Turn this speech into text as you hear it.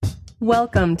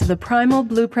Welcome to the Primal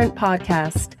Blueprint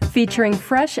Podcast, featuring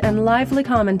fresh and lively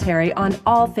commentary on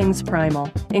all things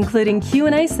primal, including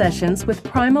Q&A sessions with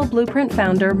Primal Blueprint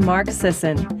founder Mark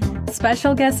Sisson,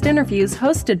 special guest interviews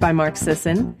hosted by Mark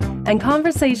Sisson, and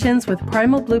conversations with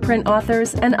Primal Blueprint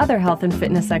authors and other health and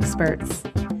fitness experts.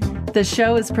 The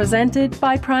show is presented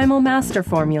by Primal Master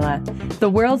Formula, the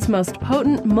world's most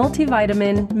potent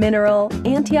multivitamin, mineral,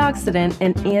 antioxidant,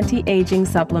 and anti-aging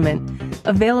supplement,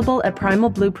 available at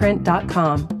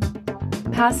primalblueprint.com.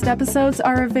 Past episodes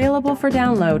are available for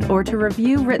download or to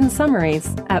review written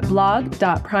summaries at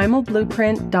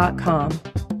blog.primalblueprint.com.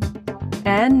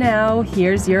 And now,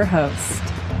 here's your host,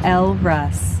 Elle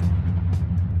Russ.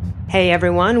 Hey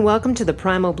everyone, welcome to the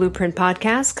Primal Blueprint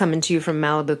Podcast, coming to you from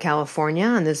Malibu, California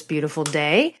on this beautiful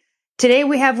day. Today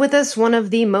we have with us one of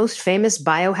the most famous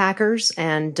biohackers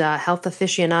and health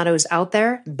aficionados out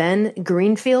there, Ben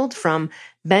Greenfield from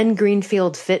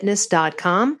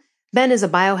bengreenfieldfitness.com. Ben is a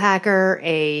biohacker,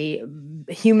 a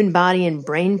human body and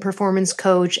brain performance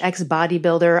coach,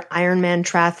 ex-bodybuilder, Ironman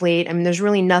triathlete. I mean, there's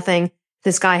really nothing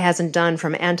this guy hasn't done,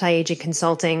 from anti-aging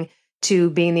consulting to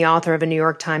being the author of a New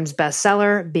York Times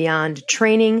bestseller, Beyond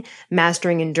Training,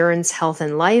 Mastering Endurance, Health,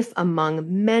 and Life,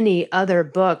 among many other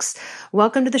books.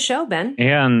 Welcome to the show, Ben.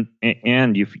 And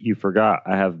you forgot,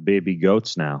 I have baby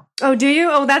goats now. Oh, do you?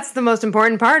 Oh, that's the most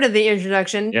important part of the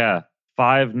introduction. Yeah,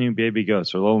 5 new baby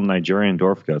goats, or little Nigerian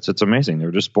dwarf goats. It's amazing. They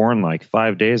were just born like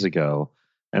 5 days ago,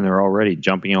 and they're already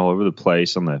jumping all over the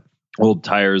place on the old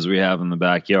tires we have in the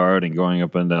backyard and going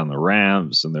up and down the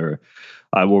ramps, and they're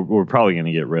we're probably going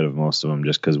to get rid of most of them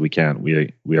just because we can't.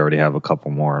 We already have a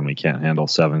couple more, and we can't handle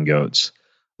 7 goats.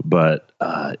 But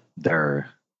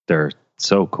they're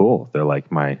so cool. They're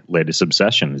like my latest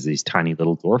obsession, is these tiny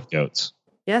little dwarf goats.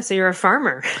 Yeah, so you're a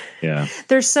farmer. Yeah.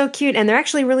 They're so cute, and they're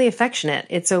actually really affectionate.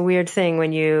 It's a weird thing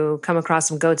when you come across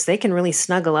some goats. They can really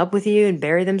snuggle up with you and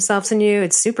bury themselves in you.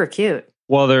 It's super cute.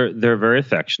 Well, they're very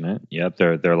affectionate. Yep,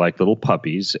 they're like little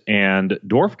puppies. And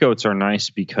dwarf goats are nice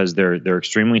because they're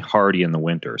extremely hardy in the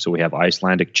winter. So we have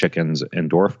Icelandic chickens and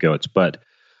dwarf goats, but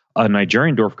a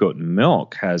Nigerian dwarf goat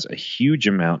milk has a huge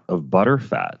amount of butter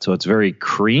fat. So it's very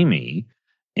creamy,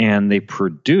 and they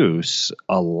produce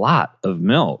a lot of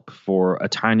milk for a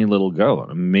tiny little goat.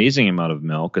 An amazing amount of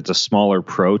milk. It's a smaller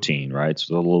protein, right?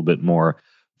 So a little bit more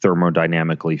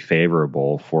thermodynamically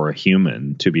favorable for a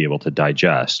human to be able to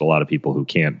digest. A lot of people who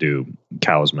can't do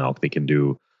cow's milk, they can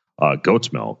do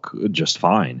goat's milk just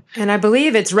fine. And I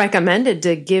believe it's recommended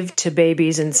to give to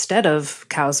babies instead of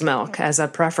cow's milk as a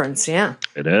preference. Yeah,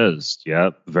 it is.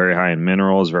 Yep. Very high in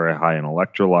minerals, very high in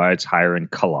electrolytes, higher in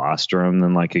colostrum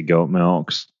than like a goat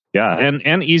milk's. Yeah,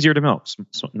 and easier to milk.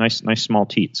 So nice small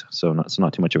teats. So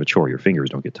not too much of a chore. Your fingers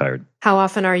don't get tired. How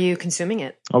often are you consuming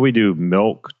it? Oh, we do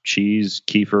milk, cheese,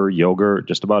 kefir, yogurt,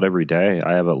 just about every day.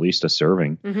 I have at least a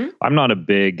serving. Mm-hmm. I'm not a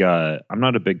big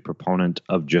proponent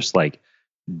of just like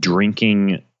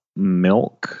drinking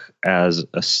milk as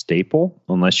a staple,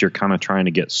 unless you're kind of trying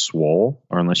to get swole,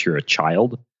 or unless you're a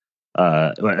child.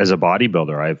 As a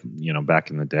bodybuilder, back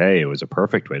in the day, it was a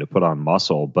perfect way to put on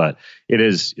muscle, but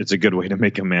it's a good way to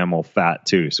make a mammal fat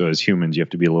too. So as humans, you have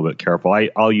to be a little bit careful.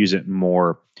 I'll use it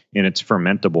more in its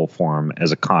fermentable form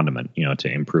as a condiment, to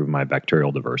improve my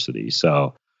bacterial diversity.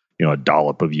 So, a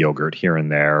dollop of yogurt here and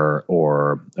there,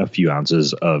 or a few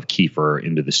ounces of kefir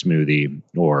into the smoothie,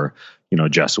 or,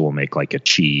 Jess will make like a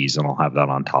cheese and I'll have that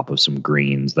on top of some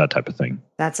greens, that type of thing.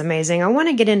 That's amazing. I want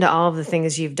to get into all of the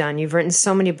things you've done. You've written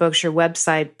so many books. Your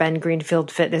website, Ben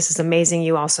Greenfield Fitness, is amazing.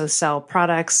 You also sell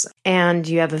products, and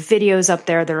you have videos up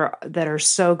there that are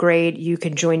so great. You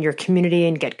can join your community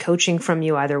and get coaching from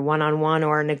you, either one-on-one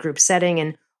or in a group setting.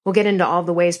 And we'll get into all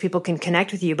the ways people can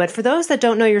connect with you. But for those that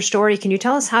don't know your story, can you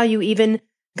tell us how you even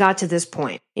got to this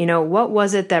point? What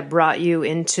was it that brought you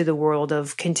into the world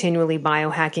of continually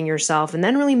biohacking yourself and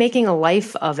then really making a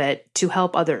life of it to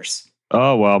help others?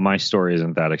 Oh, well, my story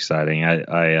isn't that exciting.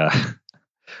 I've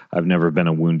never been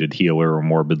a wounded healer or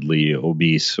morbidly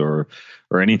obese or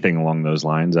anything along those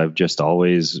lines. I've just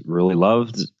always really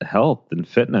loved health and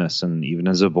fitness. And even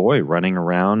as a boy, running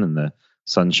around in the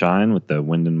sunshine with the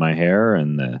wind in my hair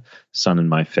and the sun in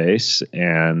my face,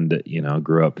 and,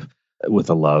 grew up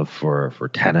with a love for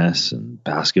tennis and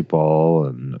basketball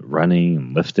and running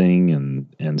and lifting,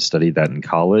 and studied that in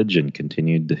college, and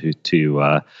continued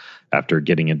to after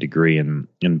getting a degree in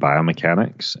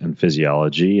biomechanics and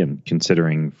physiology, and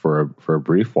considering for a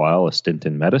brief while a stint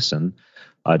in medicine,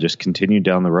 just continued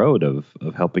down the road of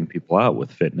helping people out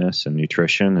with fitness and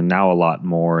nutrition, and now a lot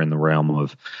more in the realm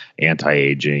of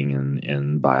anti-aging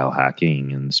and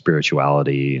biohacking and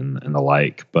spirituality and the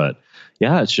like. But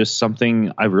yeah, it's just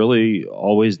something I've really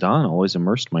always done, always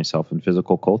immersed myself in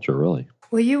physical culture, really.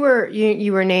 Well, you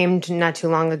were named not too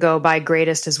long ago by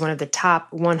Greatist as one of the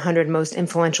top 100 most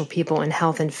influential people in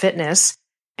health and fitness.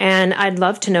 And I'd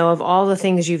love to know, of all the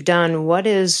things you've done, what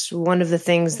is one of the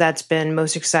things that's been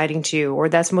most exciting to you, or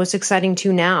that's most exciting to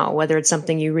you now, whether it's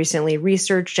something you recently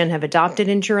researched and have adopted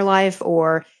into your life,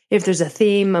 or if there's a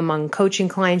theme among coaching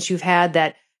clients you've had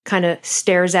that kind of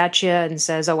stares at you and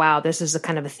says, oh, wow, this is the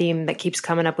kind of a theme that keeps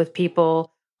coming up with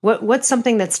people. What's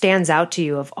something that stands out to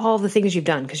you of all the things you've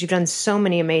done? Because you've done so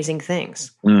many amazing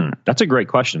things. That's a great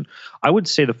question. I would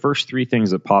say the first three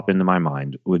things that pop into my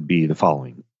mind would be the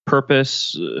following: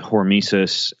 purpose,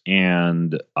 hormesis,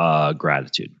 and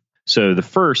gratitude. So the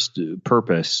first,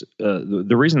 purpose,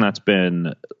 the reason that's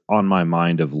been on my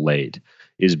mind of late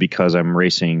is because I'm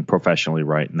racing professionally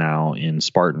right now in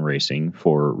Spartan racing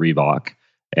for Reebok.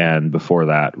 And before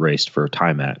that, raced for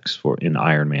Timex in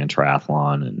Ironman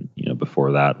triathlon, and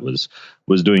before that was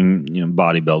doing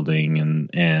bodybuilding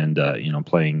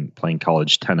and playing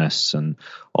college tennis, and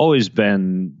always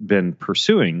been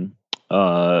pursuing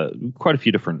quite a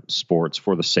few different sports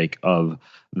for the sake of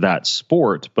that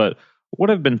sport. But what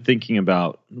I've been thinking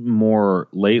about more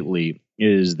lately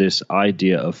is this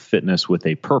idea of fitness with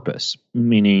a purpose,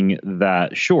 meaning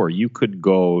that, sure, you could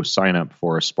go sign up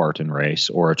for a Spartan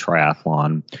race or a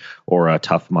triathlon or a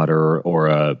Tough Mudder or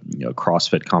a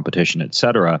CrossFit competition,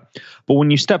 etc. But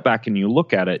when you step back and you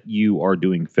look at it, you are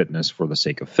doing fitness for the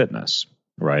sake of fitness,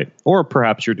 right? Or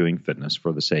perhaps you're doing fitness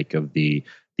for the sake of the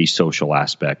social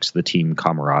aspects, the team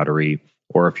camaraderie,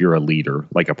 or if you're a leader,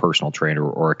 like a personal trainer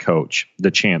or a coach, the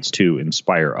chance to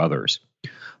inspire others.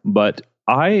 But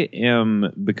I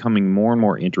am becoming more and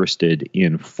more interested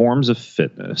in forms of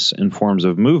fitness and forms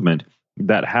of movement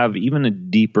that have even a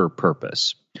deeper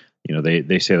purpose.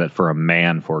 They say that for a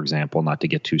man, for example, not to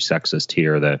get too sexist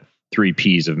here, the 3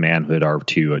 P's of manhood are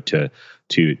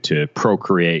to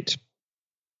procreate,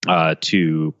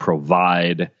 to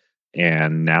provide,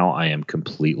 and now I am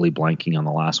completely blanking on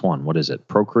the last one. What is it?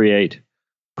 Procreate,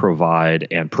 provide,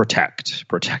 and protect.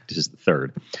 Protect is the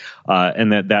third.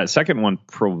 And that second one,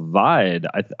 provide,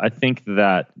 I think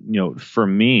that, for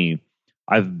me,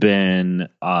 I've been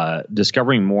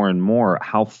discovering more and more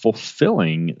how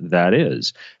fulfilling that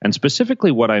is. And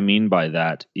specifically what I mean by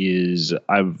that is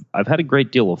I've had a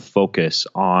great deal of focus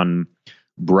on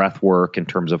breath work in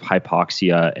terms of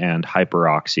hypoxia and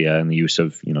hyperoxia, and the use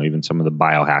of, even some of the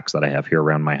biohacks that I have here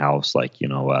around my house, like,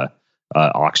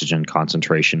 oxygen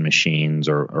concentration machines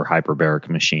or hyperbaric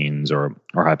machines or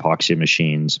hypoxia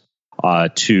machines,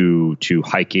 to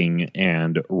hiking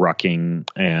and rucking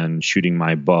and shooting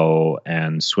my bow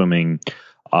and swimming.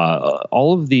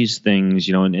 All of these things,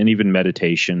 and even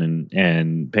meditation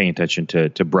and paying attention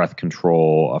to breath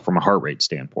control from a heart rate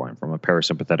standpoint, from a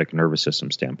parasympathetic nervous system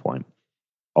standpoint.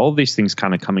 All of these things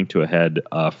kind of coming to a head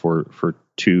for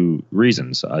two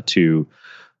reasons: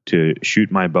 to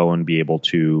shoot my bow and be able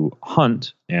to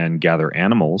hunt and gather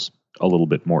animals a little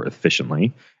bit more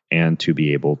efficiently, and to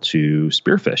be able to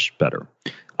spearfish better.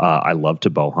 I love to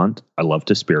bow hunt. I love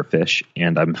to spearfish.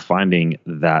 And I'm finding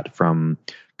that from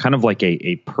kind of like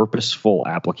a purposeful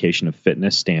application of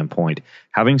fitness standpoint,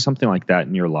 having something like that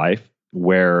in your life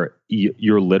where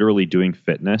you're literally doing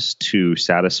fitness to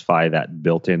satisfy that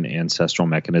built-in ancestral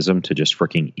mechanism to just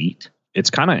freaking eat. It's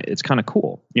kind of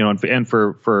cool, and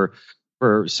for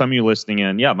some of you listening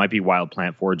in, it might be wild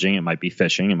plant foraging, it might be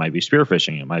fishing, it might be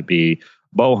spearfishing, it might be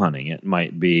bow hunting, it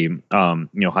might be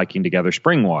hiking together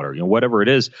spring water, whatever it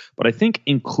is. But I think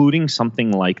including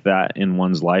something like that in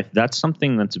one's life, that's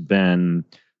something that's been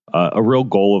a real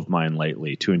goal of mine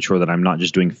lately, to ensure that I'm not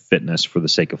just doing fitness for the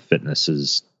sake of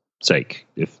fitness's sake,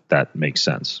 if that makes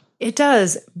sense. It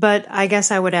does, but I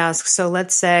guess I would ask, so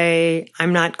let's say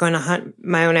I'm not going to hunt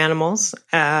my own animals,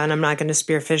 and I'm not going to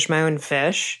spearfish my own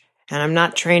fish, and I'm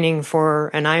not training for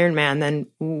an Ironman, then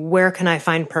where can I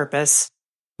find purpose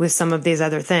with some of these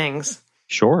other things?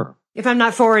 Sure. If I'm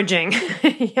not foraging.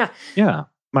 Yeah.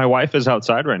 My wife is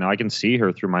outside right now. I can see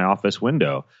her through my office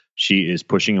window. She is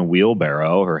pushing a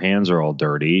wheelbarrow. Her hands are all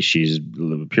dirty. She's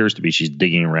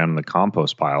digging around in the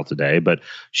compost pile today, but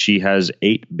she has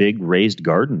 8 big raised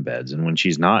garden beds. And when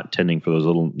she's not tending for those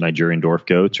little Nigerian dwarf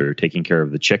goats or taking care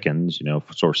of the chickens,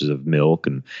 sources of milk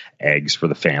and eggs for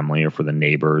the family or for the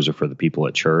neighbors or for the people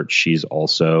at church, she's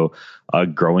also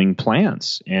growing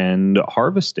plants and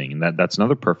harvesting. That's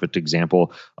another perfect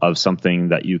example of something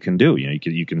that you can do.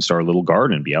 You can start a little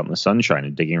garden, be out in the sunshine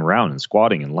and digging around and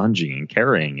squatting and lunging and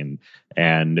carrying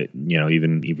and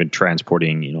even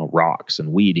transporting rocks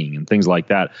and weeding and things like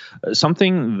that.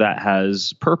 Something that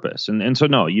has purpose. And so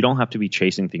no, you don't have to be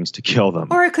chasing things to kill them.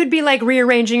 Or it could be like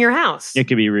rearranging your house. It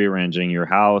could be rearranging your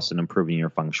house and improving your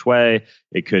feng shui.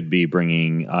 It could be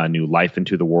bringing new life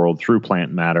into the world through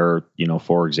plant matter,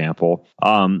 for example.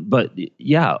 But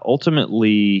yeah,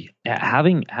 ultimately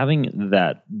having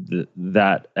that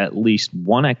at least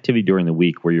one activity during the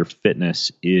week where your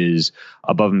fitness is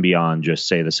above and beyond just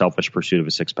say the selfish pursuit of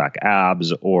a six-pack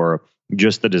abs or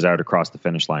just the desire to cross the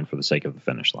finish line for the sake of the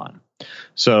finish line.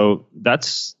 So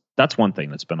that's one thing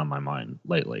that's been on my mind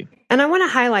lately. And I want to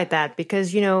highlight that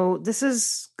because, this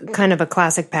is kind of a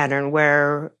classic pattern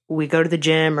where we go to the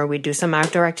gym or we do some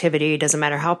outdoor activity. It doesn't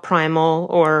matter how primal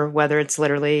or whether it's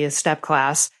literally a step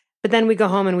class, but then we go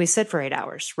home and we sit for 8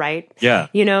 hours, right? Yeah.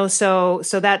 So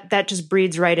that just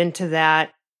breeds right into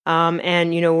that.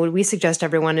 And what we suggest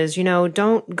everyone is,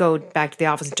 don't go back to the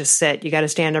office and just sit. You got to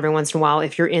stand every once in a while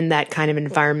if you're in that kind of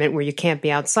environment where you can't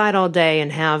be outside all day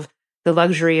and have the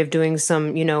luxury of doing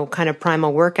some, kind of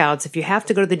primal workouts. If you have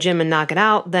to go to the gym and knock it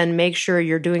out, then make sure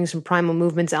you're doing some primal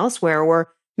movements elsewhere.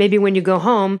 Or maybe when you go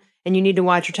home and you need to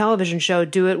watch your television show,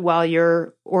 do it while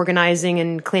you're organizing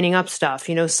and cleaning up stuff,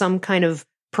 some kind of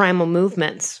primal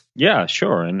movements. Yeah,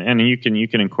 sure. And you can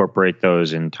incorporate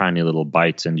those in tiny little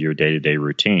bites into your day-to-day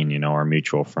routine. Our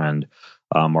mutual friend,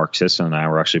 Mark Sisson and I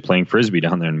were actually playing Frisbee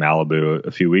down there in Malibu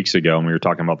a few weeks ago, and we were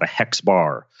talking about the hex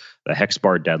bar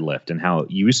deadlift and how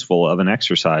useful of an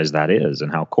exercise that is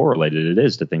and how correlated it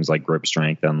is to things like grip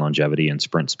strength and longevity and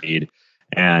sprint speed.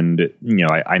 And,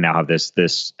 I now have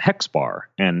this hex bar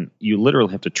and you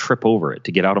literally have to trip over it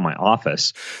to get out of my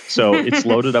office. So it's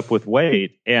loaded up with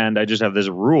weight. And I just have this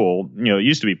rule, it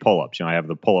used to be pull-ups. I have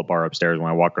the pull-up bar upstairs.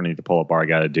 When I walk underneath the pull-up bar, I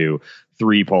got to do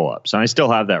 3 pull-ups. And I still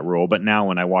have that rule. But now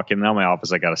when I walk in my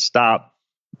office, I got to stop,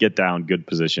 get down, good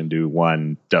position, do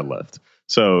 1 deadlift.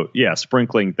 So yeah,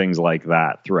 sprinkling things like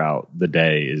that throughout the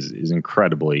day is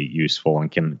incredibly useful and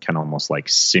can almost like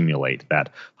simulate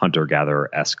that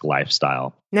hunter-gatherer-esque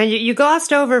lifestyle. Now you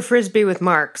glossed over Frisbee with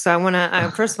Mark, so I want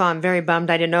to. First of all, I'm very bummed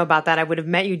I didn't know about that. I would have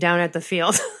met you down at the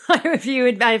field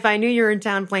if I knew you were in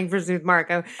town playing Frisbee with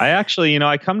Mark. I actually,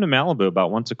 I come to Malibu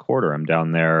about once a quarter. I'm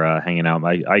down there hanging out.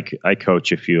 I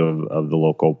coach a few of the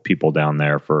local people down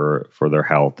there for their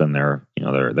health and their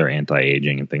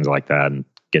anti-aging and things like that, and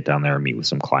get down there and meet with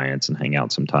some clients and hang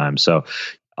out sometimes. So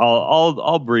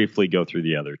I'll briefly go through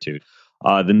the other 2.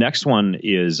 The next one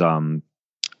is,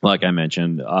 like I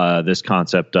mentioned, this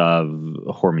concept of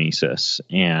hormesis.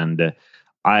 And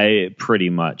I pretty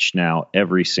much now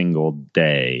every single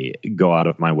day go out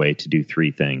of my way to do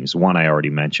 3 things. One I already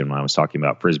mentioned when I was talking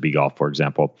about Frisbee golf, for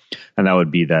example. And that would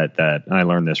be that and I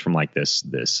learned this from like this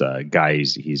guy.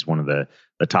 He's one of the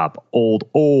top old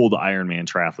Ironman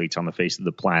triathletes on the face of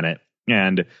the planet.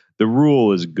 And the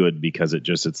rule is good because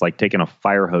it's like taking a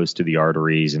fire hose to the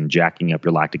arteries and jacking up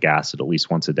your lactic acid at least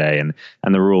once a day. And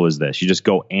the rule is this: you just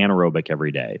go anaerobic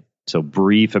every day. So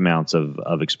brief amounts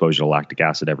of exposure to lactic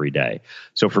acid every day.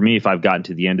 So for me, if I've gotten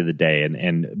to the end of the day,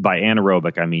 and by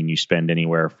anaerobic, I mean you spend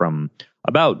anywhere from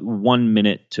about 1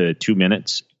 minute to 2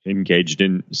 minutes engaged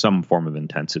in some form of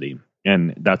intensity.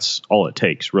 And that's all it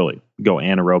takes, really. Go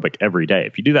anaerobic every day.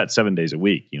 If you do that 7 days a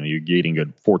week, you're getting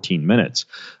good 14 minutes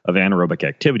of anaerobic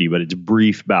activity, but it's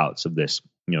brief bouts of this,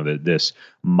 this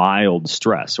mild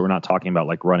stress. So we're not talking about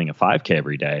like running a 5K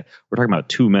every day. We're talking about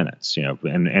 2 minutes,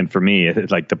 and for me,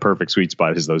 it's like the perfect sweet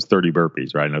spot is those 30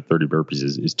 burpees, right? 30 burpees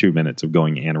is 2 minutes of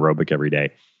going anaerobic every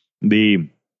day. The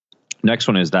next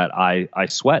one is that I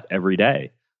sweat every day.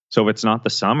 So if it's not the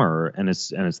summer and it's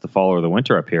the fall or the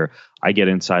winter up here, I get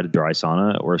inside a dry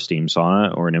sauna or a steam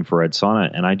sauna or an infrared sauna,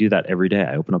 and I do that every day.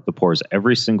 I open up the pores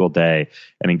every single day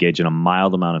and engage in a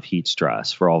mild amount of heat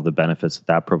stress for all the benefits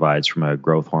that provides from a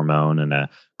growth hormone and a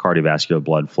cardiovascular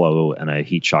blood flow and a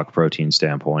heat shock protein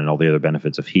standpoint and all the other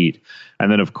benefits of heat.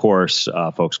 And then, of course,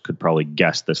 folks could probably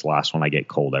guess this last one, I get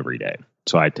cold every day.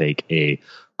 So I take a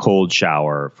cold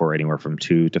shower for anywhere from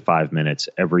 2 to 5 minutes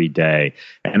every day.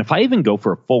 And if I even go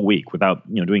for a full week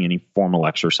without, doing any formal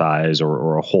exercise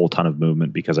or a whole ton of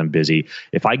movement because I'm busy,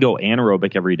 if I go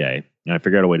anaerobic every day and I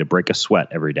figure out a way to break a sweat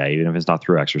every day, even if it's not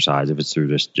through exercise, if it's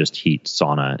through just heat,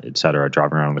 sauna, et cetera,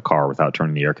 driving around in the car without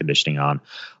turning the air conditioning on,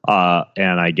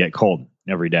 and I get cold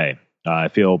every day, I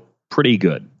feel pretty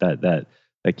good.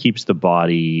 that keeps the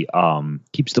body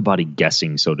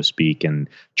guessing, so to speak, and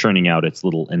churning out its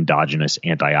little endogenous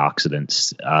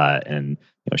antioxidants, and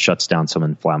shuts down some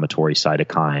inflammatory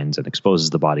cytokines and exposes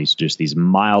the body to just these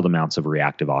mild amounts of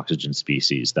reactive oxygen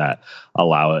species that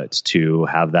allow it to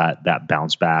have that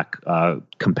bounce back,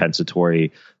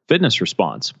 compensatory fitness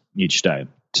response each day.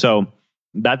 So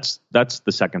that's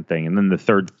the second thing. And then the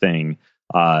third thing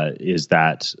is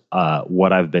that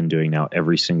what I've been doing now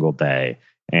every single day,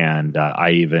 and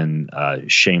I even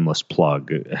shameless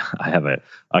plug, I have a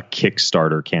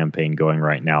Kickstarter campaign going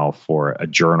right now for a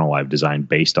journal I've designed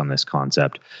based on this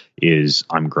concept, is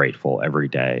I'm grateful every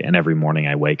day. And every morning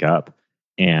I wake up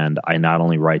and I not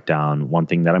only write down one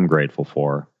thing that I'm grateful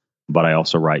for, but I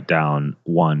also write down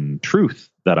one truth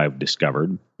that I've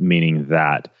discovered, meaning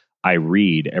that I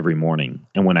read every morning.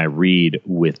 And when I read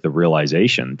with the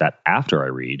realization that after I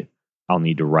read, I'll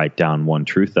need to write down one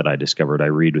truth that I discovered, I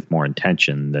read with more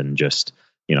intention than just,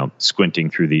 squinting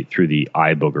through the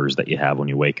eye boogers that you have when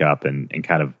you wake up and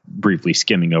kind of briefly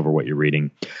skimming over what you're reading.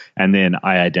 And then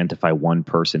I identify one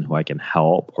person who I can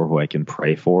help or who I can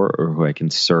pray for or who I can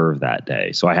serve that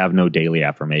day. So I have no daily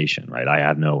affirmation, right? I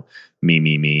have no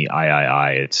me,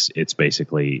 I. It's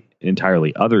basically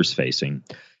entirely others facing.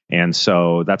 And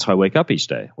so that's how I wake up each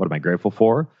day. What am I grateful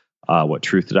for? What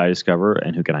truth did I discover,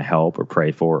 and who can I help or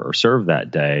pray for or serve that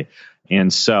day?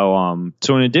 And so,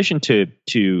 so in addition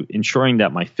to ensuring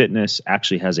that my fitness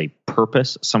actually has a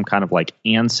purpose, some kind of like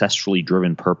ancestrally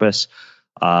driven purpose,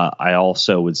 I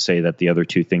also would say that the other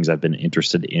two things I've been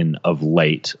interested in of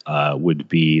late would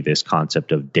be this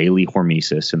concept of daily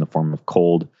hormesis in the form of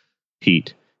cold,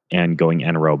 heat, and going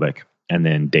anaerobic, and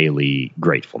then daily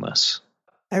gratefulness.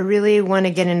 I really want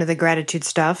to get into the gratitude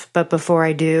stuff, but before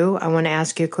I do, I want to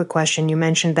ask you a quick question. You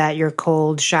mentioned that your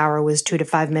cold shower was 2 to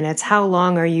 5 minutes. How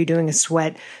long are you doing a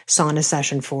sweat sauna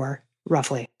session for,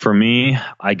 roughly? For me,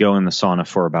 I go in the sauna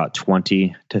for about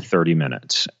 20 to 30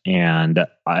 minutes. And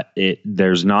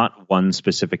there's not one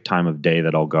specific time of day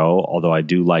that I'll go, although I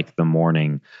do like the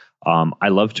morning. I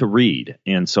love to read.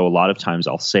 And so a lot of times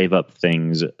I'll save up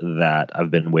things that I've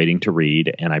been waiting to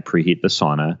read, and I preheat the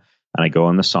sauna. And I go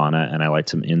in the sauna and I light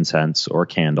some incense or a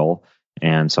candle.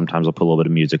 And sometimes I'll put a little bit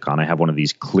of music on. I have one of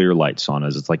these clear light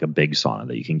saunas. It's like a big sauna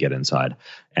that you can get inside.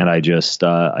 And I just,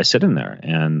 I sit in there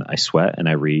and I sweat and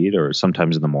I read, or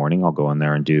sometimes in the morning I'll go in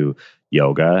there and do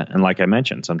yoga. And like I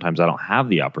mentioned, sometimes I don't have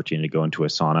the opportunity to go into a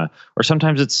sauna, or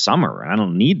sometimes it's summer and I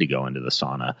don't need to go into the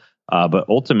sauna. But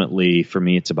ultimately for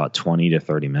me, it's about 20 to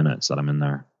 30 minutes that I'm in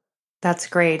there. That's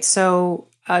great. So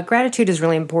gratitude is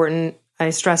really important. I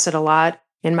stress it a lot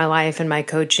in my life and my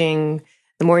coaching.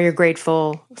 The more you're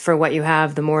grateful for what you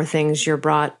have, the more things you're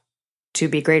brought to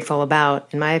be grateful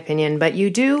about, in my opinion. But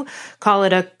you do call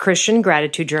it a Christian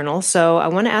gratitude journal. So I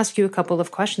want to ask you a couple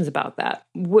of questions about that.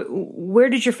 Where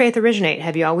did your faith originate?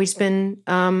 Have you always been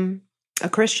a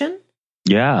Christian?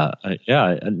 Yeah.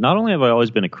 Not only have I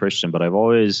always been a Christian, but I've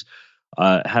always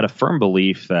had a firm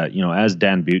belief that, as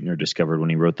Dan Buettner discovered when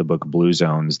he wrote the book Blue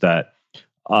Zones, that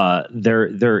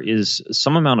there is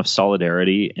some amount of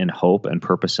solidarity and hope and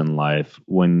purpose in life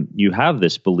when you have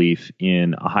this belief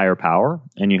in a higher power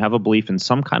and you have a belief in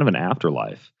some kind of an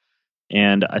afterlife.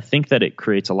 And I think that it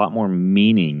creates a lot more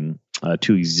meaning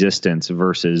to existence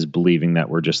versus believing that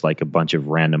we're just like a bunch of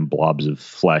random blobs of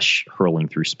flesh hurling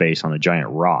through space on a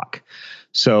giant rock.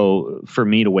 So for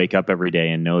me to wake up every day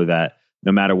and know that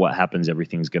no matter what happens,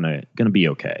 everything's gonna be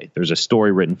okay. There's a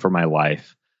story written for my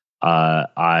life.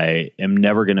 I am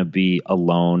never going to be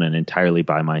alone and entirely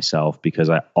by myself, because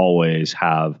I always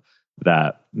have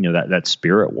that, that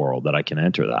spirit world that I can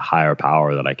enter, that higher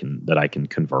power that I can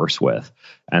converse with.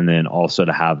 And then also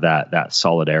to have that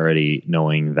solidarity,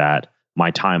 knowing that my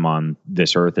time on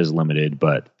this earth is limited,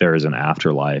 but there is an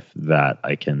afterlife that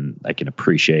I can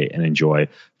appreciate and enjoy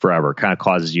forever. Kind of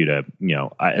causes you to,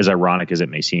 as ironic as it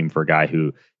may seem for a guy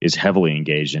who is heavily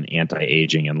engaged in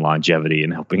anti-aging and longevity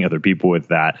and helping other people with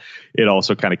that, it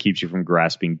also kind of keeps you from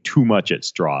grasping too much at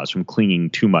straws, from clinging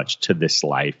too much to this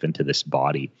life and to this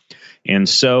body. And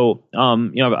so,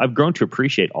 I've grown to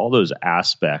appreciate all those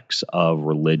aspects of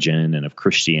religion and of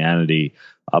Christianity.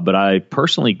 But I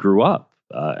personally grew up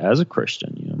as a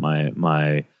Christian.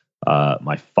 My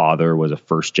father was a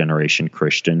first generation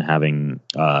Christian, having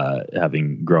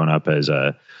grown up as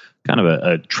a kind of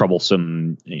a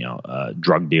troublesome,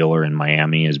 drug dealer in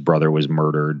Miami. His brother was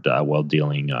murdered while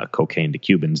dealing cocaine to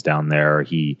Cubans down there.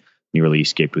 He nearly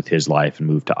escaped with his life and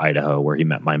moved to Idaho, where he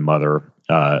met my mother,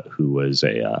 who was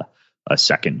a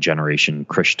second generation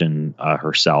Christian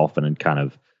herself, and had kind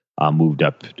of moved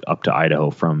up to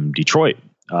Idaho from Detroit.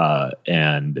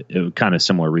 and it was kind of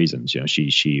similar reasons.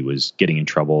 She was getting in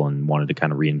trouble and wanted to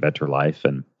kind of reinvent her life,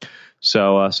 and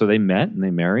so they met and they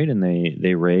married and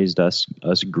they raised us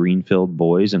Greenfield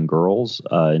boys and girls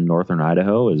in northern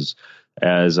Idaho as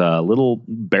little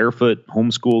barefoot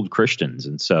homeschooled Christians,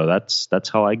 and so that's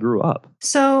how I grew up.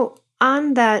 So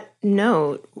on that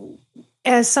note,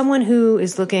 as someone who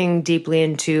is looking deeply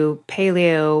into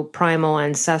paleo, primal,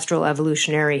 ancestral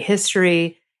evolutionary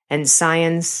history and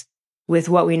science, with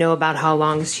what we know about how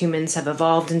long humans have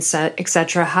evolved, and et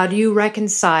cetera, how do you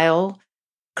reconcile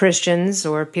Christians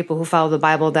or people who follow the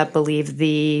Bible that believe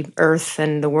the earth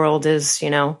and the world is,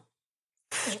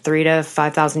 3,000 to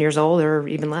 5,000 years old or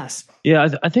even less? Yeah,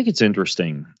 I think it's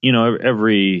interesting.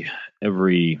 Every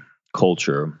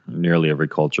culture, nearly every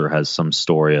culture, has some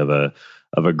story of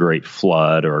a great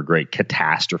flood or a great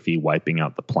catastrophe wiping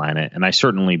out the planet, and I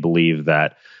certainly believe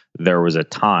that there was a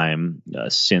time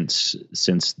since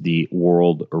the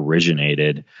world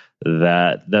originated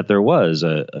that there was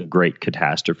a great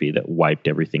catastrophe that wiped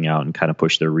everything out and kind of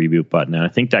pushed the reboot button. And I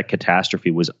think that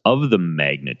catastrophe was of the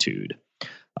magnitude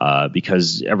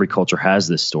because every culture has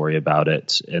this story about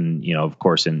it. And, of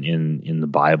course, in the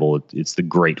Bible, it's the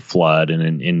great flood.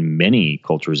 And in many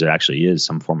cultures, it actually is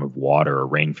some form of water or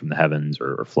rain from the heavens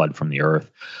or flood from the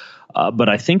earth. But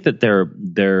I think that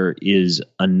there is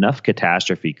enough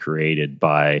catastrophe created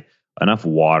by enough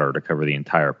water to cover the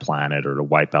entire planet or to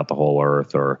wipe out the whole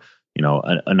earth, or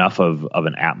enough of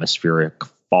an atmospheric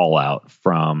fallout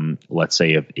from, let's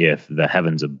say, if the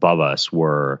heavens above us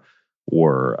were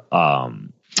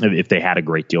if they had a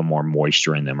great deal more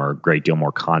moisture in them or a great deal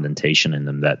more condensation in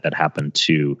them that happened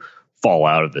to fall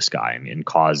out of the sky and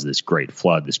cause this great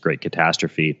flood, this great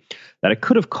catastrophe, that it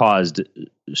could have caused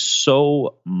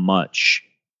so much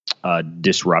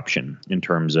disruption in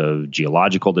terms of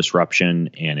geological disruption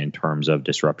and in terms of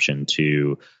disruption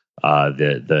to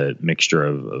the mixture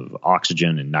of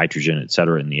oxygen and nitrogen, et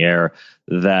cetera, in the air,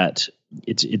 that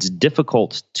it's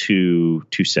difficult to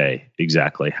say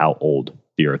exactly how old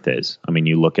the Earth is. I mean,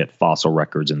 you look at fossil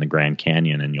records in the Grand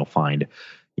Canyon and you'll find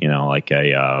like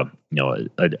a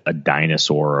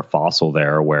dinosaur or a fossil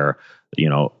there where,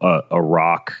 a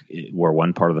rock where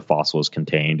one part of the fossil is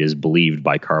contained is believed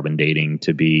by carbon dating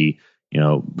to be,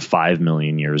 5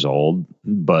 million years old,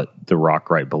 but the rock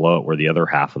right below it where the other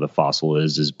half of the fossil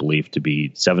is believed to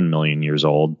be 7 million years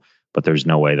old, but there's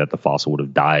no way that the fossil would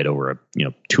have died over a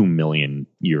 2 million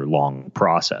year long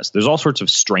process. There's all sorts of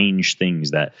strange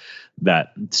things that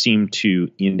seem to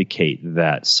indicate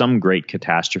that some great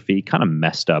catastrophe kind of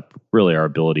messed up really our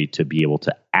ability to be able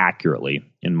to accurately,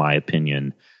 in my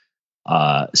opinion,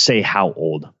 say how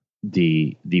old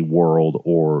the world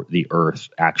or the earth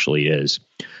actually is.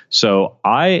 So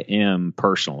I am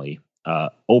personally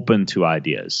open to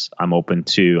ideas. I'm open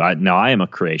to, I am a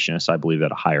creationist. I believe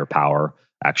that a higher power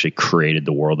actually created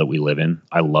the world that we live in.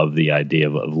 I love the idea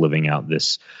of living out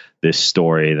this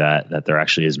story that there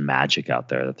actually is magic out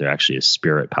there, that there actually is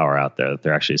spirit power out there, that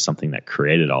there actually is something that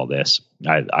created all this.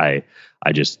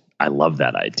 I love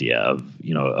that idea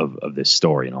of this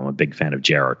story. I'm a big fan of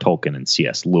J.R.R. Tolkien and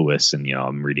C.S. Lewis, and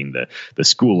I'm reading the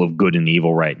School of Good and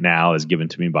Evil right now, as given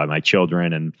to me by my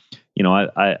children, and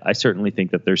I certainly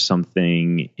think that there's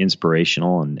something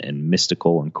inspirational and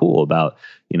mystical and cool about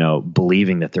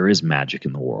believing that there is magic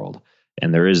in the world,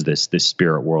 and there is this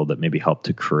spirit world that maybe helped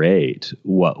to create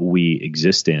what we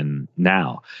exist in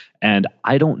now. And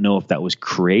I don't know if that was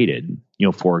created,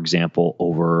 for example,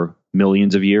 over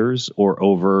millions of years or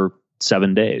over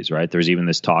 7 days, right? There's even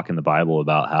this talk in the Bible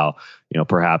about how,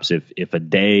 perhaps if a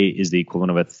day is the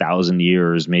equivalent of 1,000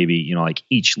 years, maybe, like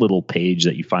each little page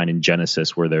that you find in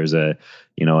Genesis where there's a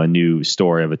new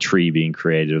story of a tree being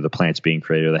created or the plants being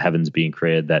created or the heavens being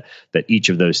created, that each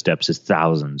of those steps is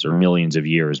thousands or millions of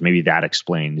years. Maybe that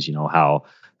explains,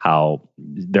 how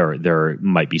there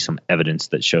might be some evidence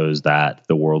that shows that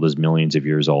the world is millions of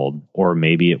years old, or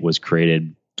maybe it was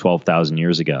created 12,000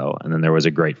 years ago, and then there was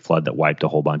a great flood that wiped a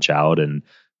whole bunch out and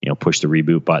pushed the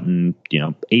reboot button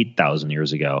 8,000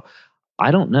 years ago. I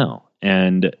don't know,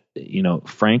 and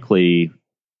frankly,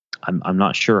 I'm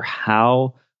not sure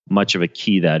how much of a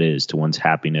key that is to one's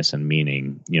happiness and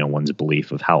meaning, one's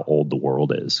belief of how old the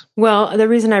world is. Well, the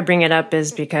reason I bring it up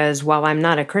is because while I'm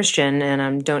not a Christian and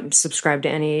I don't subscribe to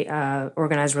any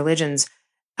organized religions,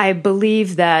 I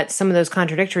believe that some of those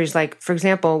contradictories, like, for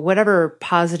example, whatever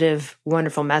positive,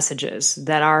 wonderful messages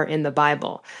that are in the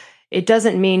Bible, it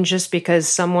doesn't mean just because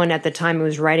someone at the time who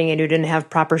was writing it who didn't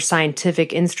have proper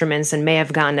scientific instruments and may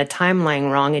have gotten a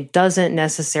timeline wrong, it doesn't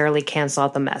necessarily cancel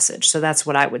out the message. So that's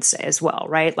what I would say as well,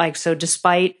 right? Like, so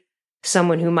despite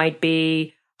someone who might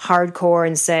be hardcore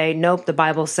and say, nope, the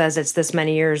Bible says it's this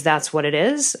many years, that's what it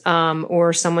is.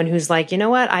 Or someone who's like, you know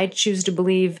what, I choose to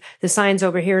believe the science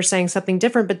over here is saying something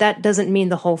different, but that doesn't mean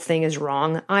the whole thing is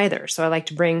wrong either. So I like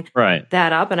to bring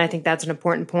that up. And I think that's an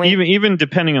important point. Even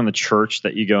depending on the church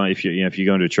that you go, if you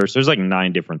go into a church, there's like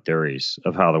 9 different theories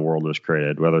of how the world was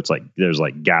created, whether it's like, there's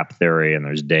like gap theory and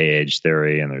there's day age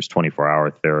theory and there's 24-hour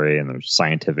theory and there's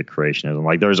scientific creationism.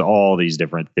 Like there's all these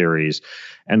different theories.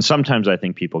 And sometimes I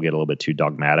think people get a little bit too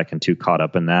dogmatic and too caught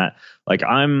up in that. Like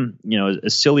I'm,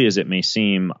 as silly as it may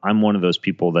seem, I'm one of those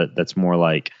people that's more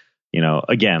like,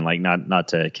 again, like not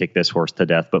to kick this horse to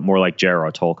death, but more like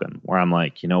J.R.R. Tolkien, where I'm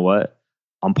like, you know what?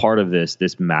 I'm part of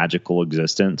this magical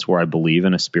existence where I believe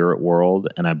in a spirit world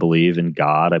and I believe in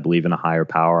God. I believe in a higher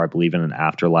power. I believe in an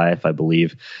afterlife. I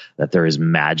believe that there is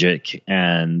magic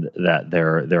and that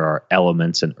there are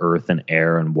elements in earth and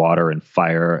air and water and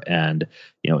fire and,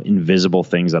 invisible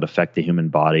things that affect the human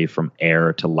body, from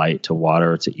air to light to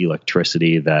water to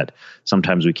electricity, that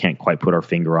sometimes we can't quite put our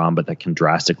finger on, but that can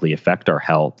drastically affect our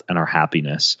health and our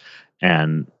happiness.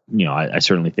 And, I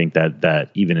certainly think that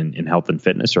even in health and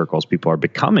fitness circles, people are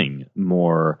becoming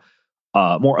more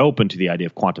open to the idea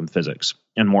of quantum physics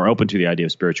and more open to the idea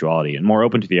of spirituality and more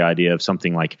open to the idea of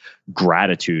something like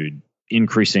gratitude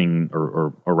increasing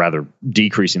or rather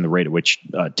decreasing the rate at which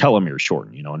telomeres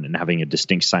shorten, and having a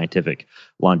distinct scientific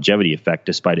longevity effect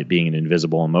despite it being an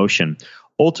invisible emotion.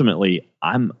 Ultimately,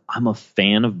 I'm a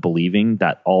fan of believing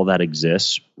that all that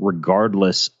exists,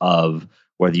 regardless of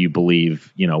whether you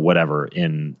believe, whatever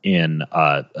in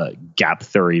gap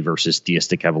theory versus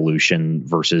theistic evolution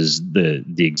versus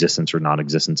the existence or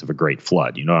non-existence of a great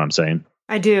flood. You know what I'm saying?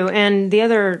 I do. And the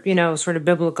other, sort of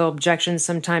biblical objections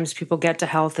sometimes people get to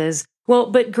health is, well,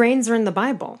 but grains are in the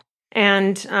Bible.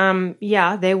 And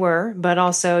yeah, they were, but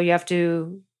also you have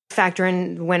to factor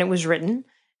in when it was written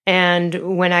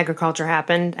and when agriculture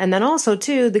happened. And then also,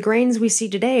 too, the grains we see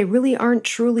today really aren't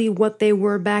truly what they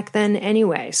were back then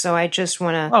anyway. So I just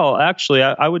want to... Oh, actually,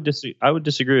 I would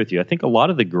disagree with you. I think a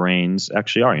lot of the grains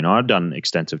actually are. I've done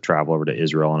extensive travel over to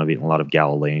Israel, and I've eaten a lot of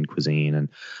Galilean cuisine.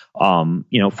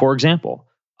 And, for example,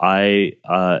 I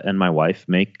and my wife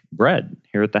make bread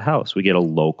here at the house. We get a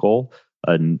local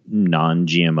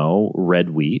non-GMO red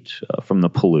wheat from the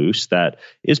Palouse that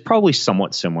is probably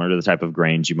somewhat similar to the type of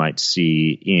grains you might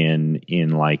see in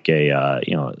like a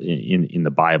in the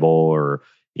Bible or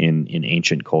in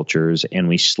ancient cultures, and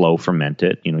we slow ferment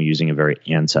it, using a very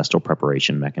ancestral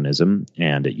preparation mechanism,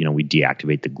 and we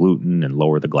deactivate the gluten and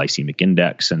lower the glycemic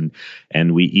index,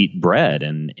 and we eat bread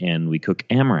and we cook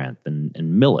amaranth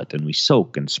and millet, and we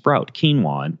soak and sprout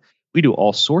quinoa, and we do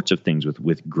all sorts of things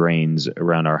with grains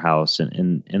around our house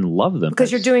and love them.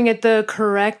 Because you're doing it the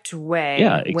correct way.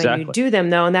 Yeah, exactly. When you do them,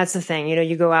 though, and that's the thing.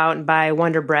 You go out and buy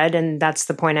Wonder Bread, and that's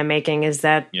the point I'm making is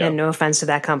that, and no offense to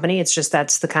that company, it's just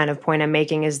that's the kind of point I'm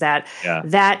making is that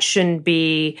that shouldn't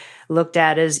be looked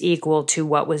at as equal to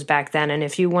what was back then. And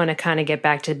if you want to kind of get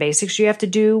back to the basics, you have to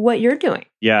do what you're doing.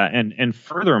 Yeah, and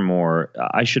furthermore,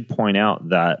 I should point out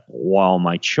that while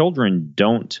my children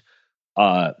don't,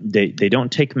 they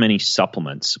don't take many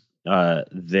supplements.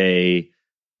 They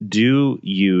do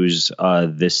use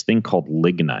this thing called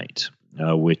lignite,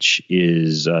 which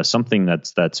is something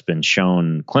that's been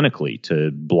shown clinically to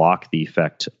block the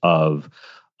effect of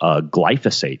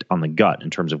glyphosate on the gut in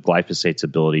terms of glyphosate's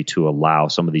ability to allow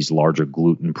some of these larger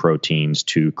gluten proteins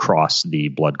to cross the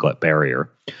blood-gut barrier.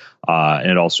 And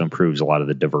it also improves a lot of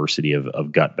the diversity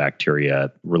of gut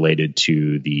bacteria related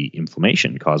to the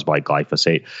inflammation caused by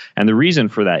glyphosate. And the reason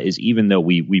for that is even though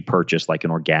we purchase like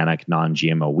an organic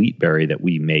non-GMO wheat berry that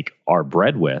we make our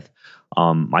bread with,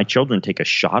 my children take a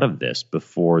shot of this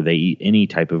before they eat any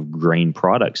type of grain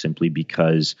product simply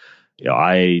because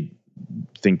I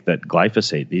think that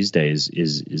glyphosate these days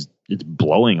is it's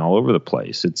blowing all over the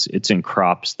place. It's in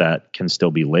crops that can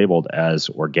still be labeled as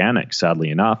organic, sadly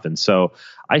enough. And so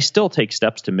I still take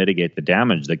steps to mitigate the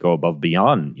damage that go above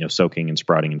beyond, soaking and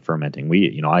sprouting and fermenting.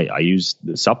 I use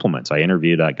the supplements. I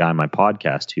interviewed that guy on my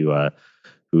podcast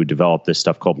who developed this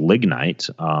stuff called lignite,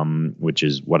 which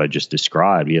is what I just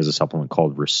described. He has a supplement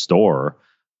called Restore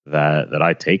that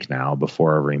I take now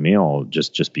before every meal,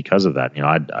 just because of that.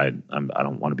 I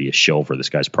don't want to be a shill for this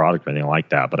guy's product or anything like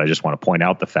that, but I just want to point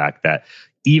out the fact that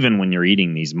even when you're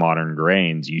eating these modern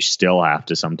grains, you still have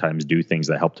to sometimes do things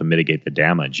that help to mitigate the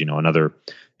damage. Another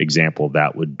example of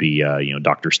that would be,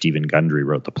 Dr. Stephen Gundry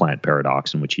wrote The Plant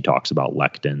Paradox, in which he talks about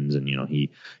lectins, and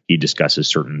he discusses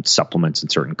certain supplements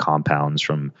and certain compounds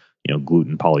from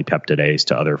gluten polypeptidase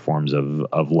to other forms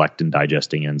of lectin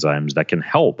digesting enzymes that can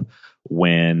help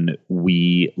when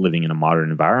we, living in a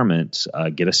modern environment,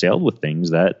 get assailed with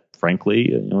things that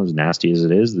frankly, as nasty as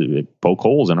it is, it poke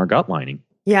holes in our gut lining.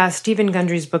 Yeah, Stephen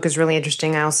Gundry's book is really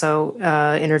interesting. I also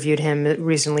interviewed him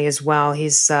recently as well.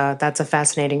 That's a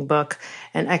fascinating book,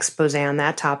 an expose on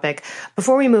that topic.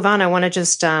 Before we move on, I want to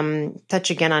just touch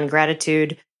again on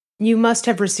gratitude. You must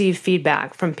have received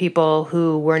feedback from people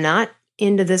who were not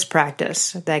into this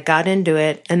practice, that got into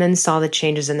it and then saw the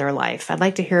changes in their life. I'd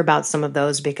like to hear about some of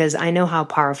those because I know how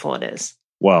powerful it is.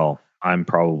 Well, I'm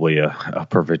probably a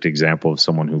perfect example of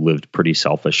someone who lived pretty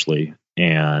selfishly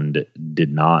and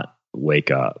did not wake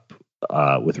up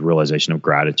with a realization of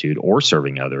gratitude or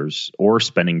serving others or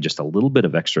spending just a little bit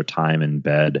of extra time in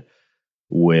bed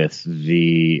with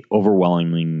the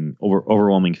overwhelming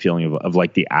feeling of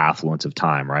like the affluence of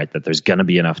time, right? That there's going to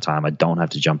be enough time. I don't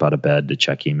have to jump out of bed to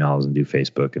check emails and do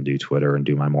Facebook and do Twitter and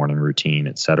do my morning routine,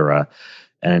 et cetera.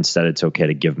 And instead, it's okay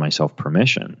to give myself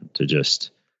permission to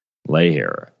just lay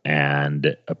here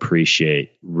and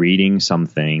appreciate reading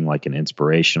something like an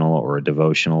inspirational or a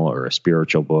devotional or a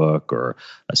spiritual book or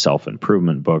a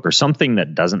self-improvement book or something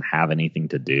that doesn't have anything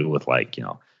to do with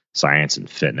science and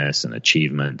fitness and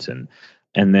achievement,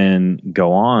 and then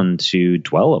go on to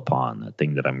dwell upon the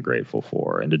thing that I'm grateful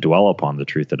for and to dwell upon the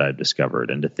truth that I've discovered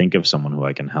and to think of someone who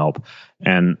I can help.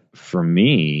 And for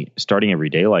me, starting every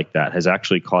day like that has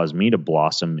actually caused me to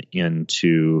blossom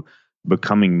into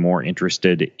becoming more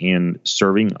interested in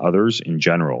serving others in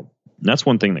general. And that's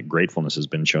one thing that gratefulness has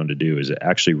been shown to do, is it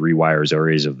actually rewires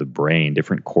areas of the brain,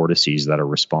 different cortices that are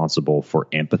responsible for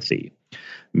empathy,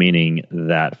 meaning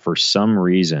that for some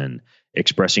reason,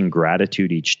 expressing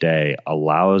gratitude each day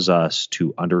allows us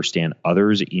to understand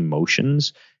others'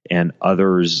 emotions and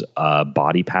others'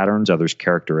 body patterns, others'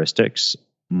 characteristics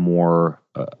more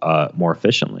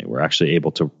efficiently. We're actually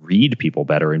able to read people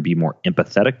better and be more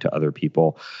empathetic to other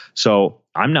people. So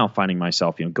I'm now finding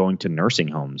myself, going to nursing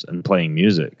homes and playing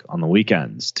music on the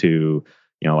weekends to,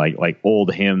 like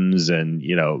old hymns and,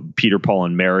 Peter, Paul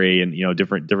and Mary and,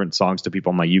 different songs to people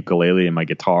on my ukulele and my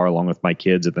guitar along with my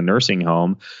kids at the nursing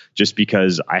home, just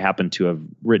because I happen to have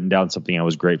written down something I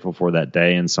was grateful for that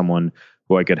day and someone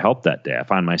who I could help that day. I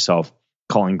find myself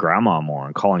calling grandma more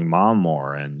and calling mom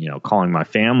more and, calling my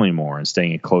family more and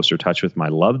staying in closer touch with my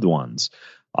loved ones.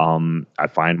 I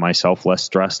find myself less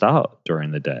stressed out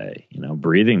during the day,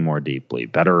 breathing more deeply,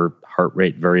 better heart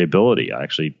rate variability. I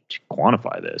actually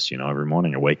quantify this, every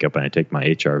morning I wake up and I take my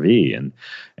HRV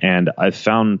and I've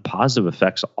found positive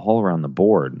effects all around the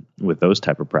board with those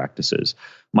type of practices.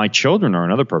 My children are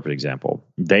another perfect example.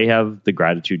 They have the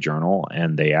gratitude journal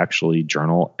and they actually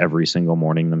journal every single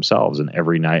morning themselves. And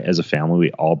every night as a family,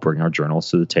 we all bring our journals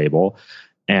to the table.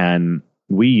 And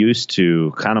we used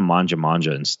to kind of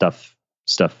manja and stuff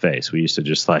face. We used to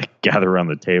just gather around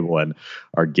the table and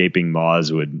our gaping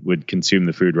maws would consume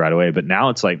the food right away. But now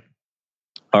it's like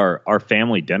our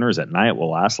family dinners at night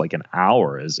will last like an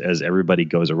hour as everybody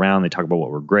goes around. They talk about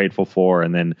what we're grateful for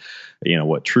and then,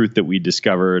 what truth that we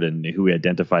discovered and who we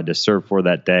identified to serve for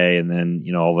that day. And then,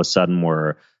 all of a sudden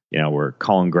we're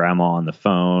calling grandma on the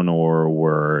phone or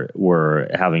we're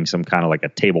having some kind of like a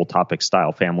table topic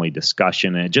style family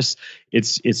discussion. And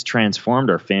it's transformed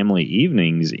our family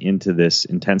evenings into this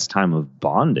intense time of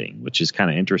bonding, which is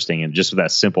kind of interesting. And just with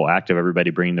that simple act of everybody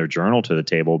bringing their journal to the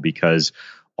table, because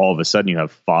all of a sudden you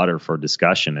have fodder for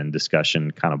discussion and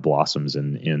discussion kind of blossoms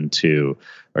into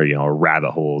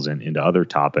rabbit holes and into other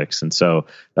topics. And so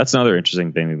that's another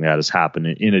interesting thing that has happened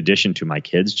in addition to my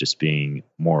kids just being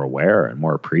more aware and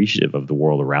more appreciative of the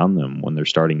world around them when they're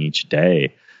starting each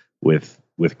day with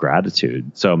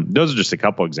gratitude. So those are just a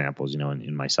couple examples,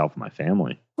 in myself and my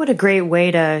family. What a great way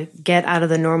to get out of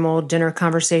the normal dinner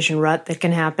conversation rut that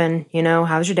can happen.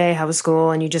 How was your day? How was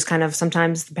school? And you just kind of,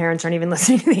 sometimes the parents aren't even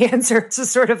listening to the answer. It's a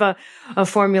sort of a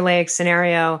formulaic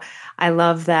scenario. I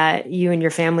love that you and your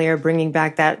family are bringing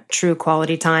back that true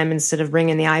quality time instead of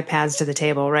bringing the iPads to the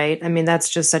table, right? I mean, that's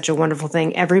just such a wonderful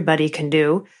thing everybody can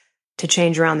do to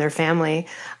change around their family.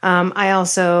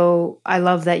 I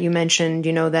love that you mentioned,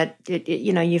 that,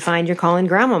 you find you're calling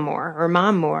grandma more or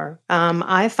mom more.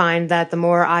 I find that the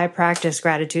more I practice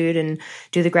gratitude and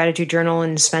do the gratitude journal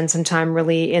and spend some time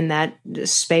really in that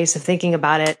space of thinking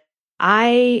about it,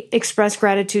 I express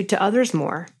gratitude to others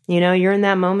more. You're in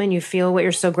that moment, you feel what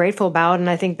you're so grateful about. And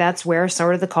I think that's where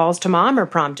sort of the calls to mom are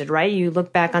prompted, right? You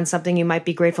look back on something you might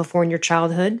be grateful for in your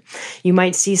childhood. You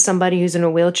might see somebody who's in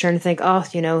a wheelchair and think, oh,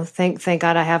 thank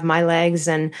God I have my legs.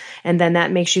 And then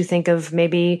that makes you think of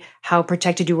maybe how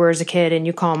protected you were as a kid and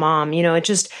you call mom.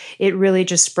 It really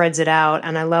just spreads it out.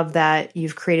 And I love that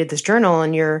you've created this journal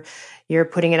and you're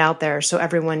putting it out there. So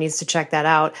everyone needs to check that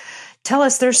out. Tell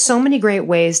us, there's so many great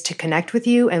ways to connect with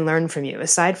you and learn from you.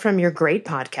 Aside from your great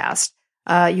podcast,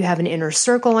 You have an inner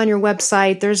circle on your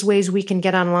website. There's ways we can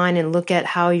get online and look at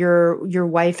how your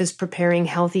wife is preparing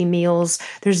healthy meals.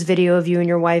 There's video of you and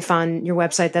your wife on your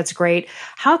website. That's great.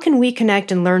 How can we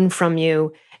connect and learn from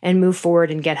you and move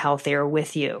forward and get healthier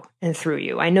with you and through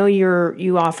you? I know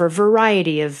you offer a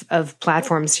variety of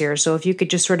platforms here. So if you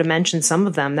could just sort of mention some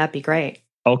of them, that'd be great.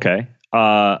 Okay.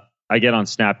 I get on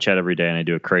Snapchat every day and I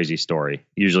do a crazy story,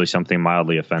 usually something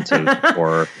mildly offensive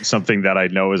or something that I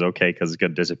know is okay because it's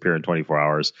going to disappear in 24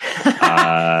 hours.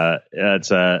 It's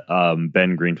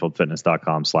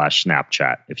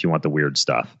bengreenfieldfitness.com/Snapchat if you want the weird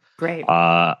stuff. Great.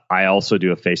 I also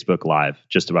do a Facebook Live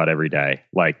just about every day.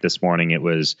 Like this morning, it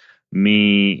was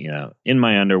me, in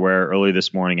my underwear early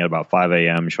this morning at about 5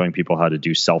 a.m. showing people how to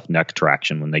do self neck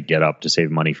traction when they get up to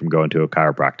save money from going to a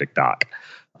chiropractic doc.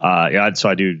 So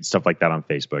I do stuff like that on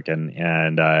Facebook,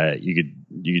 and you could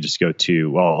just go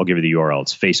to, well, I'll give you the URL.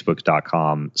 It's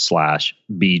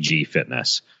facebook.com/BG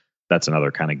Fitness. That's another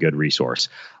kind of good resource.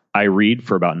 I read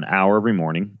for about an hour every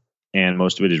morning, and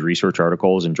most of it is research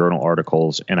articles and journal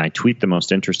articles, and I tweet the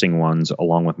most interesting ones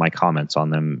along with my comments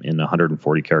on them in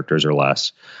 140 characters or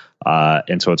less.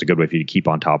 And so it's a good way for you to keep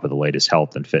on top of the latest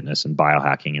health and fitness and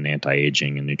biohacking and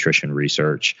anti-aging and nutrition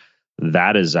research.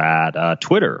 That is at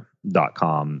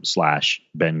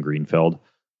twitter.com/Ben Greenfield.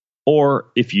 Or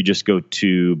if you just go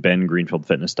to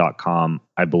bengreenfieldfitness.com,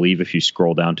 I believe if you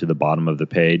scroll down to the bottom of the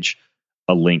page,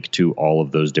 a link to all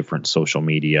of those different social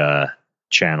media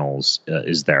channels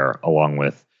is there, along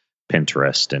with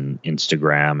Pinterest and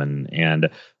Instagram. And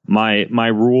my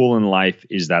rule in life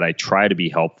is that I try to be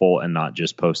helpful and not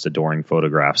just post adoring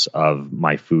photographs of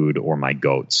my food or my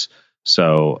goats.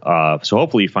 So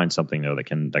hopefully you find something though that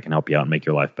can help you out and make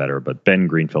your life better. But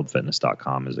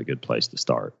bengreenfieldfitness.com is a good place to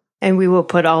start. And we will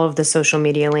put all of the social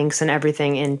media links and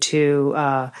everything into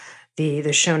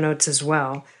the show notes as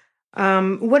well.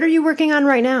 What are you working on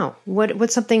right now?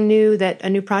 What's something new,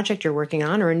 a new project you're working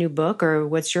on, or a new book, or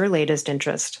what's your latest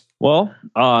interest? Well,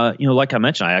 like I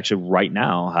mentioned, I actually right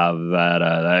now have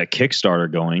that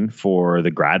Kickstarter going for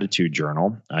the Gratitude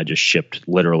Journal. I just shipped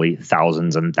literally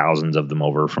thousands and thousands of them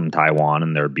over from Taiwan,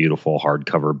 and they're beautiful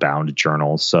hardcover bound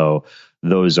journals. So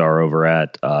those are over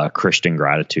at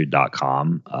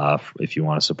christiangratitude.com if you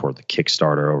want to support the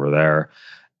Kickstarter over there.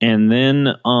 And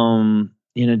then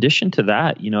in addition to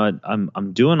that,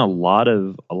 I'm doing a lot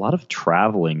of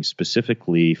traveling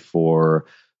specifically for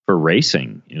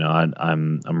racing.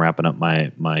 I'm wrapping up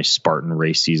my Spartan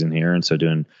race season here, and so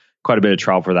doing quite a bit of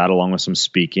travel for that, along with some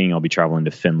speaking. I'll be traveling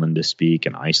to Finland to speak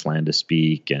and Iceland to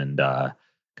speak, and kind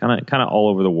of all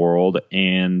over the world.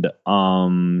 And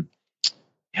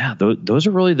those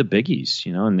are really the biggies,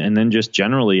 and then just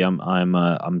generally,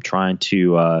 I'm trying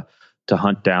to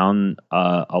hunt down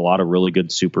a lot of really good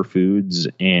superfoods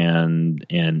and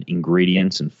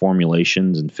ingredients and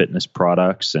formulations and fitness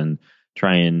products, and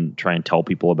try and tell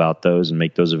people about those and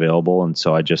make those available. And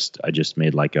so I just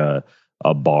made like a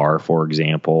bar, for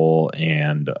example,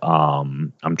 and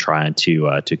I'm trying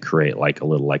to create like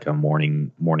a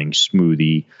morning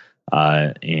smoothie.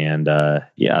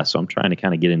 So I'm trying to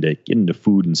kind of get into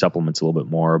food and supplements a little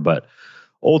bit more, but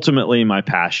ultimately my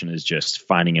passion is just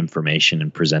finding information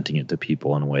and presenting it to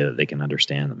people in a way that they can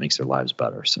understand, that makes their lives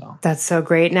better. So that's so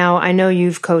great. Now, I know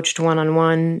you've coached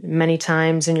one-on-one many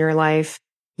times in your life.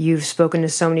 You've spoken to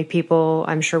so many people,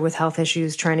 I'm sure, with health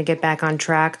issues trying to get back on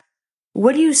track.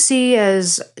 What do you see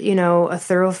as, a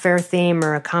thoroughfare theme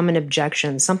or a common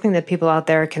objection, something that people out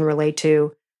there can relate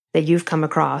to that you've come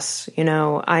across?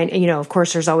 Of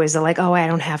course, there's always the I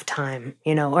don't have time,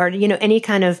 or, any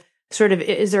kind of sort of,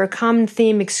 is there a common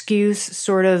theme, excuse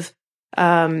sort of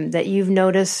that you've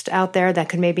noticed out there that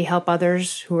could maybe help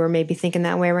others who are maybe thinking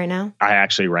that way right now? I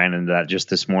actually ran into that just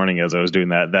this morning as I was doing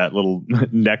that little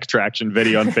neck traction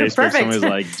video on Facebook. Someone was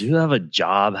like, do you have a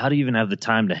job? How do you even have the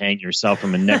time to hang yourself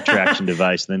from a neck traction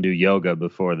device and then do yoga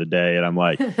before the day? And I'm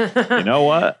like, you know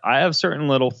what? I have certain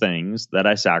little things that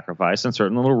I sacrifice and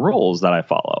certain little rules that I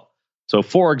follow. So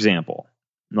for example,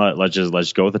 let's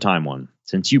just go with the time one,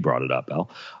 since you brought it up, Elle.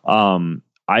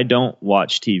 I don't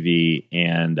watch TV,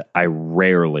 and I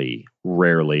rarely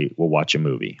will watch a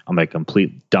movie. I'm a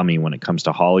complete dummy when it comes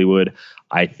to Hollywood.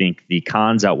 I think the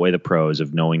cons outweigh the pros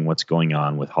of knowing what's going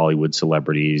on with Hollywood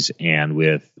celebrities and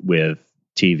with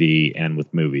TV and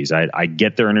with movies. I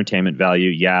get their entertainment value.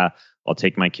 Yeah, I'll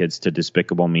take my kids to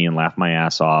Despicable Me and laugh my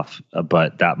ass off,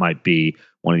 but that might be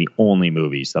one of the only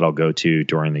movies that I'll go to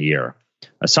during the year.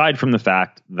 Aside from the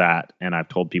fact that, and I've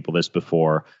told people this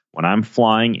before, when I'm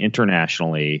flying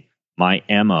internationally, my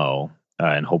MO,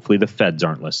 and hopefully the feds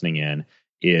aren't listening in,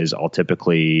 is I'll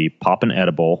typically pop an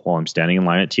edible while I'm standing in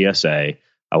line at TSA.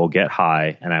 I will get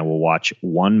high and I will watch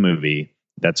one movie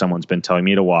that someone's been telling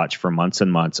me to watch for months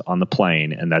and months on the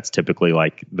plane. And that's typically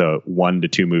like the 1 to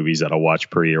 2 movies that I'll watch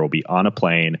per year will be on a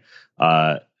plane,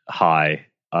 high,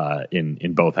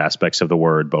 in both aspects of the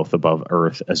word, both above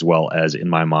earth as well as in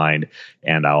my mind,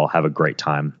 and I'll have a great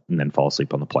time and then fall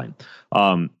asleep on the plane.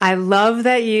 I love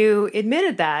that you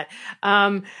admitted that.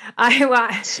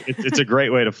 It's a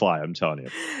great way to fly, I'm telling you.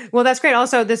 Well, that's great.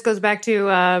 Also, this goes back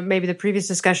to maybe the previous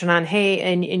discussion on,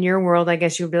 hey, in your world, I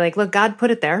guess you would be like, look, God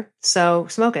put it there, so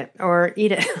smoke it or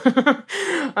eat it.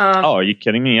 Oh, are you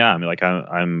kidding me? Yeah, I mean, like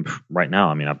I'm right now.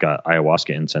 I mean, I've got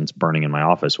ayahuasca incense burning in my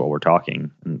office while we're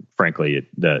talking. And frankly,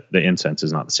 the incense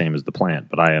is not the same as the plant,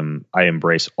 but I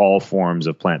embrace all forms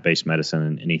of plant-based medicine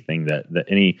and anything that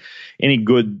any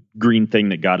good green thing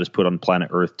that God has put on planet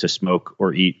Earth to smoke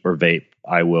or eat or vape,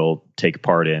 I will take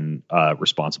part in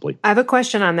responsibly. I have a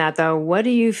question on that, though. What do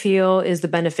you feel is the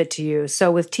benefit to you?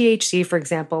 So with THC, for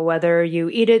example, whether you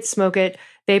eat it, smoke it,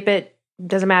 vape it,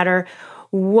 doesn't matter.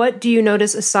 What do you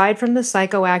notice aside from the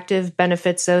psychoactive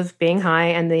benefits of being high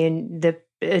and the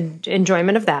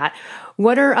enjoyment of that?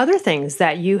 What are other things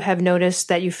that you have noticed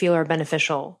that you feel are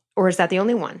beneficial? Or is that the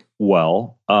only one?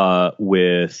 Well,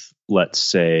 with, let's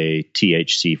say,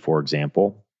 THC, for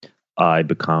example, I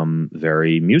become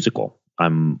very musical.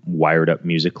 I'm wired up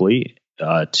musically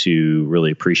to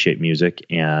really appreciate music,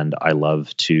 and I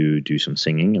love to do some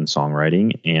singing and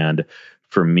songwriting. And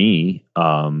for me,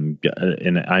 and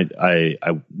I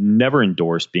never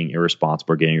endorse being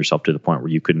irresponsible or getting yourself to the point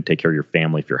where you couldn't take care of your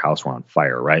family if your house were on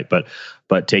fire, right?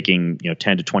 But taking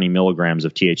 10 to 20 milligrams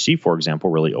of THC, for example,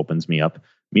 really opens me up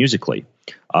musically.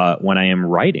 When I am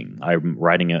writing, I'm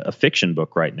writing a fiction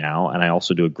book right now, and I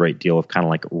also do a great deal of kind of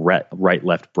like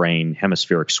right-left brain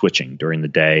hemispheric switching during the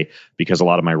day, because a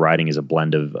lot of my writing is a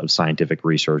blend of scientific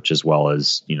research as well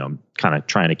as, kind of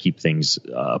trying to keep things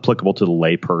applicable to the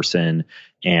lay person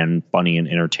and funny and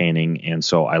entertaining. And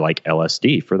so I like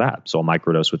LSD for that. So I'll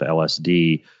microdose with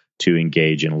LSD to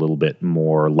engage in a little bit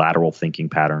more lateral thinking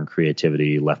pattern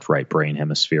creativity, left-right brain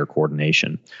hemisphere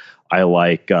coordination. I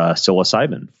like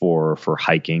psilocybin for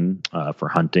hiking, for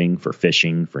hunting, for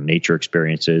fishing, for nature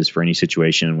experiences, for any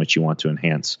situation in which you want to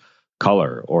enhance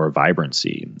color or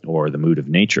vibrancy or the mood of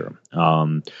nature.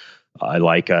 I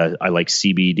like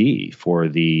CBD for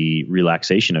the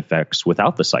relaxation effects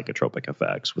without the psychotropic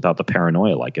effects, without the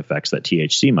paranoia-like effects that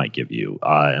THC might give you,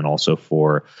 and also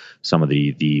for some of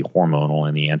the hormonal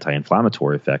and the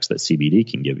anti-inflammatory effects that CBD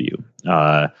can give you.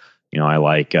 I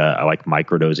like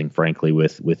microdosing, frankly,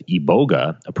 with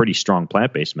Iboga, a pretty strong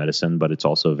plant-based medicine, but it's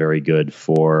also very good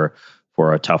for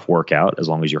a tough workout as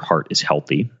long as your heart is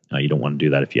healthy. You don't want to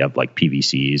do that if you have like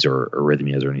PVCs or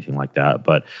arrhythmias or anything like that.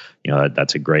 But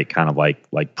that's a great kind of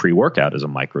like pre-workout as a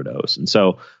microdose. And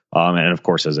so, and of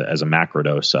course, as a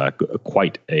macrodose,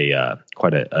 quite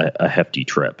a hefty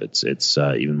trip. It's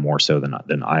even more so than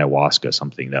ayahuasca,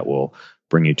 something that will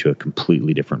bring you to a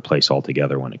completely different place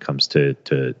altogether when it comes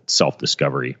to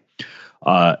self-discovery.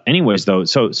 Anyways, though,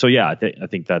 so yeah, I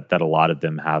think that a lot of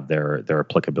them have their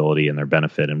applicability and their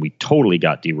benefit, and we totally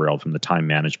got derailed from the time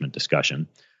management discussion.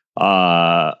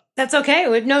 That's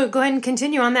okay. No, go ahead and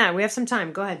continue on that. We have some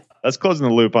time. Go ahead. Let's close the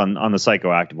loop on the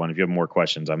psychoactive one. If you have more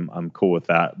questions, I'm cool with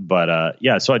that. But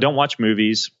yeah, so I don't watch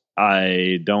movies.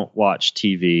 I don't watch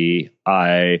TV.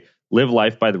 I live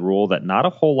life by the rule that not a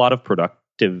whole lot of productive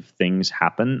things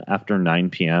happen after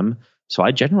 9 p.m. So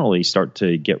I generally start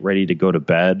to get ready to go to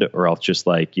bed, or else just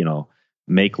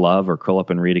make love or curl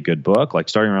up and read a good book, like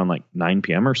starting around like 9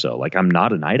 p.m. or so. Like I'm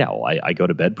not a night owl. I go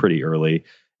to bed pretty early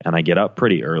and I get up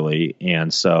pretty early.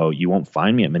 And so you won't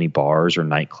find me at many bars or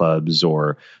nightclubs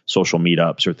or social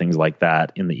meetups or things like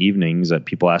that in the evenings. That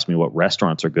people ask me what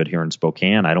restaurants are good here in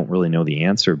Spokane. I don't really know the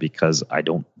answer because I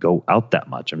don't go out that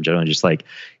much. I'm generally just like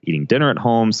eating dinner at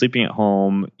home, sleeping at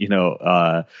home,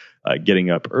 getting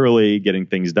up early, getting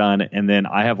things done. And then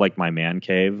I have like my man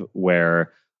cave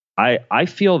where I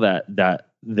feel that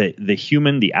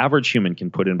the average human can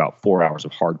put in about 4 hours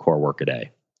of hardcore work a day.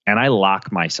 And I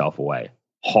lock myself away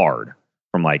hard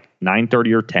from like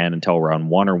 9:30 or 10 until around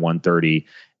 1 or 1:30.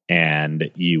 And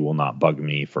you will not bug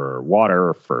me for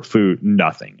water, for food,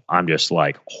 nothing. I'm just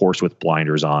like horse with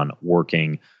blinders on,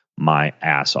 working my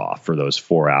ass off for those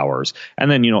 4 hours.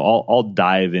 And then, I'll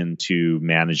dive into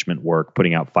management work,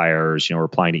 putting out fires,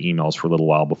 replying to emails for a little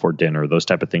while before dinner, those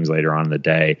type of things later on in the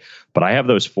day. But I have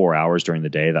those 4 hours during the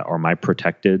day that are my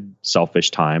protected, selfish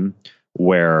time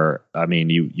where, I mean,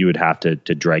 you would have to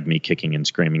drag me kicking and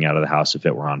screaming out of the house if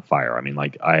it were on fire. I mean,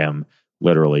 like I am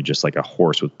literally just like a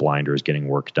horse with blinders getting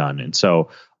work done. And so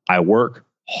I work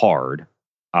hard.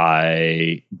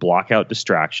 I block out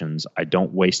distractions. I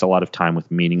don't waste a lot of time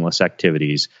with meaningless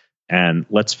activities. And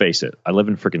let's face it, I live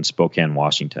in freaking Spokane,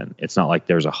 Washington. It's not like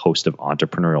there's a host of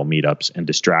entrepreneurial meetups and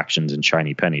distractions and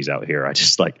shiny pennies out here. I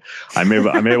just I'm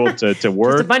able to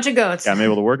work. Just a bunch of goats. I'm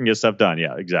able to work and get stuff done.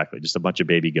 Yeah, exactly. Just a bunch of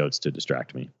baby goats to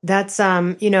distract me. That's,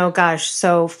 gosh,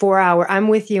 so 4 hour, I'm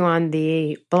with you on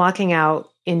the blocking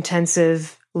out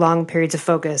intensive long periods of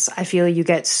focus. I feel you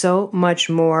get so much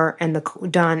more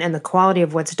done, and the quality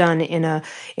of what's done in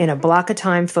a block of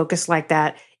time focus like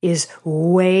that is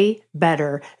way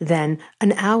better than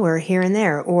an hour here and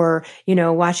there, or,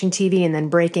 watching TV and then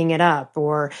breaking it up,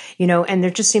 or, and there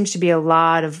just seems to be a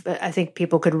lot of, I think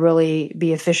people could really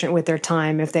be efficient with their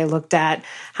time if they looked at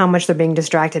how much they're being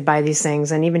distracted by these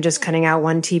things. And even just cutting out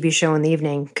one TV show in the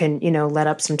evening can, let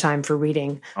up some time for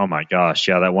reading. Oh my gosh.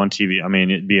 Yeah. That one TV, I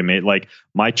mean, it'd be amazing. Like,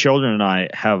 my children and I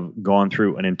have gone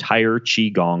through an entire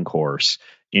Qigong course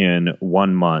in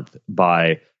 1 month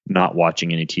by not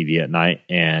watching any TV at night,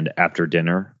 and after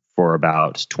dinner for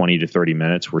about 20 to 30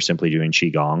 minutes, we're simply doing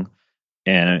Qigong,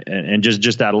 and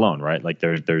just that alone, right? Like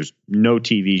there's no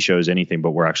TV shows, anything,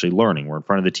 but we're actually learning. We're in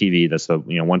front of the TV. That's the,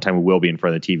 one time we will be in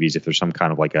front of the TVs if there's some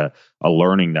kind of like a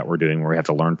learning that we're doing where we have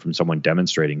to learn from someone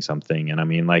demonstrating something. And I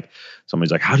mean, like,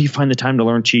 somebody's like, how do you find the time to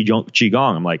learn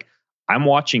Qigong? I'm like, I'm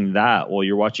watching that while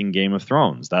you're watching Game of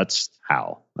Thrones. That's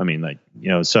how. I mean, like,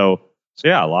 so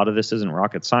yeah, a lot of this isn't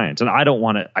rocket science. And I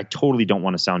totally don't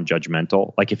want to sound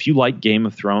judgmental. Like, if you like Game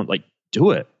of Thrones, like,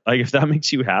 do it. Like, if that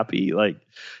makes you happy, like,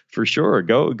 for sure,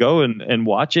 go and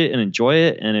watch it and enjoy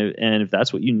it. And if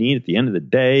that's what you need at the end of the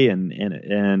day, and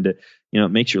it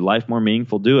makes your life more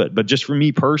meaningful, do it. But just for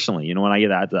me personally, when I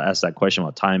get asked that question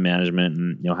about time management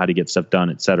and, how to get stuff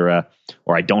done, et cetera,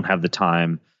 or I don't have the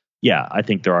time, yeah, I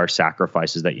think there are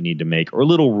sacrifices that you need to make, or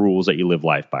little rules that you live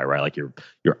life by, right? Like your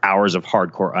hours of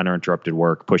hardcore uninterrupted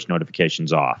work, push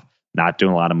notifications off, not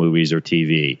doing a lot of movies or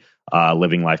TV,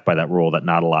 living life by that rule that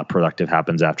not a lot productive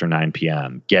happens after 9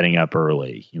 p.m., getting up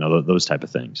early, those type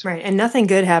of things. Right. And nothing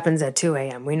good happens at 2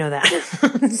 a.m. We know that.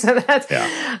 So that's,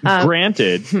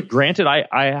 Granted,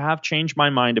 I have changed my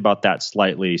mind about that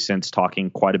slightly since talking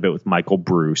quite a bit with Michael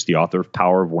Bruce, the author of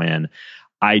Power of When.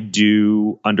 I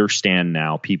do understand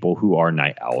now people who are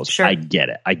night owls. Sure. I get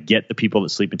it. I get the people that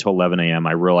sleep until 11 a.m.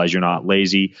 I realize you're not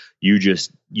lazy. You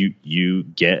just, you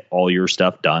get all your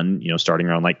stuff done, starting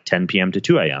around like 10 p.m. to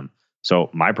 2 a.m. So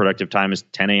my productive time is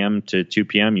 10 a.m. to 2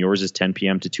 p.m. Yours is 10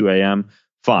 p.m. to 2 a.m.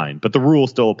 Fine. But the rule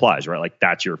still applies, right? Like,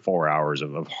 that's your 4 hours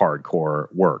of hardcore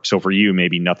work. So for you,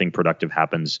 maybe nothing productive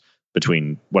happens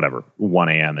between 1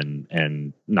 a.m.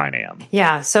 and 9 a.m.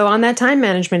 Yeah. So on that time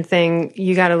management thing,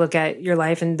 you got to look at your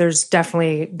life, and there's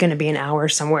definitely going to be an hour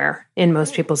somewhere in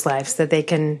most people's lives that they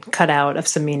can cut out of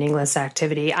some meaningless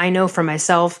activity. I know for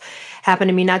myself, happened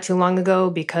to me not too long ago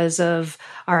because of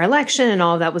our election and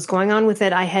all that was going on with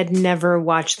it. I had never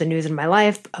watched the news in my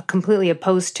life, completely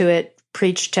opposed to it,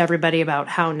 preached to everybody about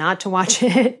how not to watch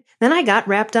it. Then I got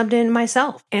wrapped up in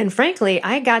myself. And frankly,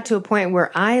 I got to a point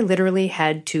where I literally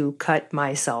had to cut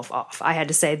myself off. I had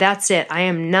to say, that's it. I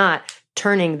am not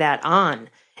turning that on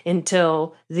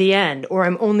until the end, or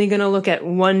I'm only going to look at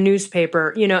one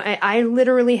newspaper. I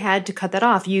literally had to cut that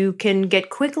off. You can get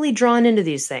quickly drawn into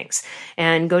these things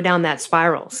and go down that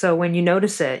spiral. So when you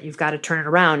notice it, you've got to turn it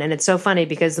around. And it's so funny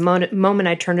because the moment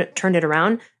I turned it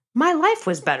around, my life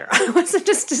was better.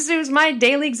 My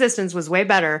daily existence was way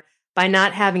better by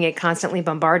not having it constantly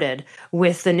bombarded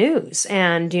with the news.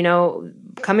 And,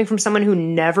 coming from someone who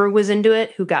never was into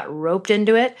it, who got roped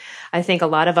into it, I think a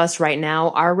lot of us right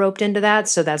now are roped into that.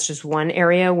 So that's just one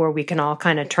area where we can all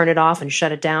kind of turn it off and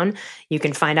shut it down. You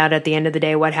can find out at the end of the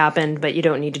day what happened, but you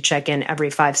don't need to check in every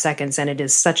 5 seconds. And it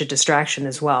is such a distraction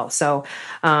as well. So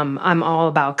I'm all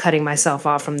about cutting myself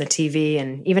off from the TV,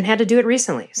 and even had to do it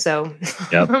recently. So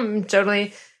yep. I'm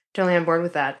totally on board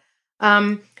with that.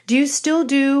 Do you still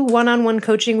do one-on-one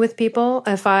coaching with people?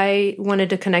 If I wanted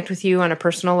to connect with you on a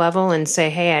personal level and say,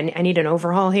 hey, I need an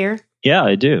overhaul here? Yeah,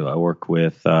 I do. I work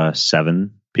with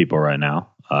 7 people right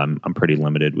now. I'm pretty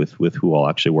limited with who I'll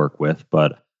actually work with,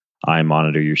 but I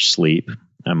monitor your sleep.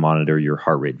 I monitor your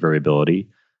heart rate variability.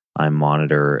 I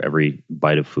monitor every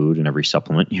bite of food and every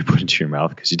supplement you put into your mouth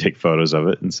because you take photos of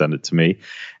it and send it to me.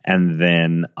 And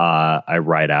then I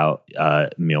write out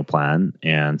meal plan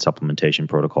and supplementation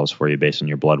protocols for you based on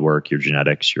your blood work, your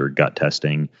genetics, your gut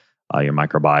testing, your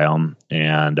microbiome,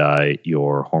 and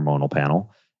your hormonal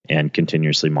panel, and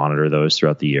continuously monitor those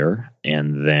throughout the year.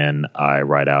 And then I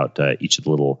write out each of the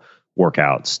little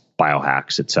workouts,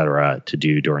 biohacks, et cetera, to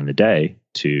do during the day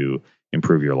to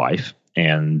improve your life.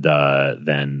 And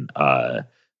then the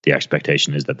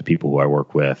expectation is that the people who I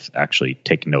work with actually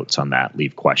take notes on that,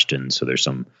 leave questions. So there's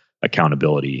some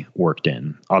accountability worked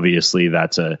in. Obviously,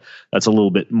 that's a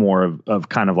little bit more of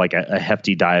kind of like a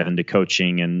hefty dive into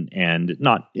coaching and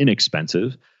not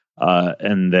inexpensive.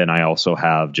 And then I also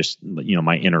have just,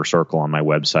 my inner circle on my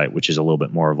website, which is a little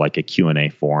bit more of like a Q&A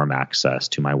forum access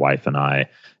to my wife and I,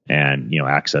 and,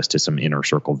 access to some inner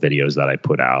circle videos that I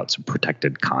put out, some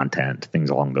protected content,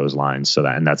 things along those lines. So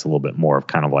that's a little bit more of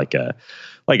kind of like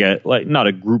not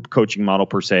a group coaching model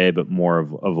per se, but more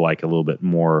of like a little bit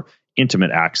more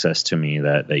intimate access to me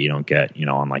that you don't get,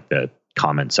 on like the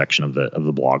comment section of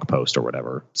the blog post or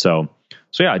whatever. So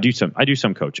yeah, I do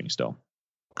some coaching still.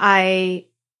 I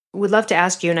would love to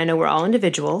ask you, and I know we're all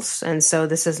individuals, and so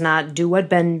this is not do what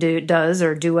Ben does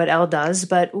or do what Elle does,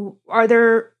 but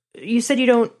you said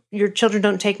your children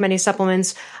don't take many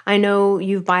supplements. I know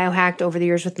you've biohacked over the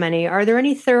years with many. Are there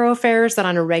any thoroughfares that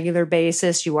on a regular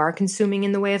basis you are consuming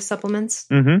in the way of supplements?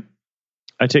 Mm-hmm.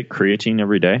 I take creatine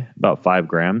every day, about 5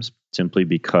 grams, simply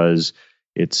because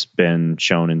it's been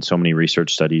shown in so many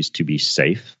research studies to be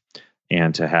safe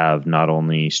and to have not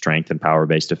only strength and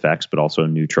power-based effects, but also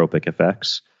nootropic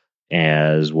effects,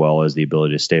 as well as the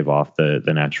ability to stave off the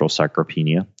natural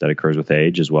sarcopenia that occurs with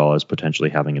age, as well as potentially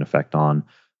having an effect on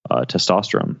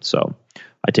testosterone. So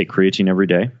I take creatine every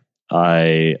day.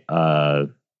 I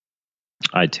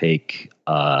take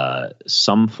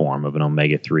some form of an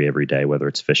omega-3 every day, whether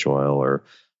it's fish oil or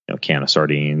a can of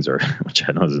sardines, or which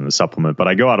I know is in the supplement, but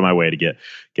I go out of my way to get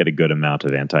a good amount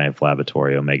of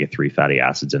anti-inflammatory omega-3 fatty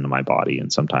acids into my body.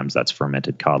 And sometimes that's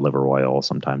fermented cod liver oil.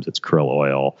 Sometimes it's krill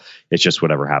oil. It's just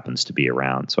whatever happens to be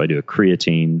around. So I do a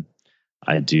creatine.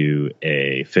 I do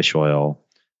a fish oil.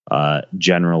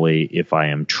 Generally, if I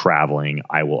am traveling,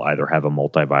 I will either have a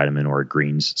multivitamin or a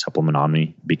greens supplement on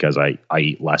me, because I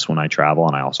eat less when I travel,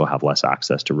 and I also have less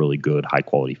access to really good high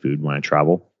quality food when I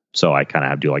travel. So I kind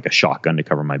of have to do like a shotgun to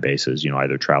cover my bases,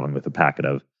 either traveling with a packet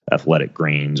of athletic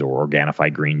greens or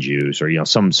Organifi green juice, or,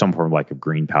 some form of like a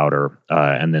green powder.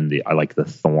 And then I like the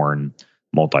Thorn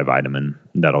multivitamin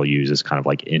that I'll use as kind of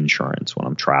like insurance when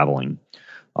I'm traveling.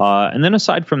 And then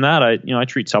aside from that, I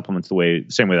treat supplements the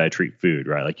same way that I treat food,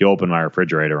 right? Like you open my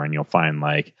refrigerator and you'll find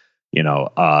like,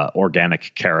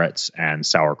 organic carrots and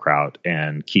sauerkraut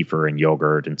and kefir and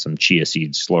yogurt and some chia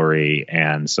seed slurry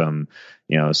and some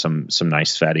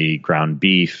nice fatty ground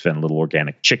beef and a little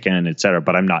organic chicken, et cetera.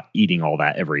 But I'm not eating all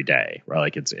that every day, right?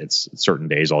 Like it's certain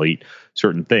days I'll eat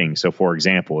certain things. So for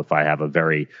example, if I have a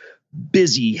very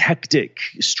busy, hectic,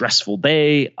 stressful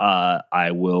day,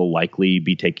 I will likely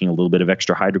be taking a little bit of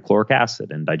extra hydrochloric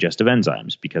acid and digestive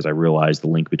enzymes, because I realize the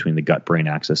link between the gut-brain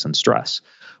axis and stress.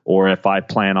 Or if I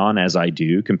plan on, as I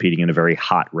do, competing in a very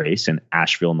hot race in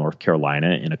Asheville, North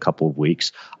Carolina in a couple of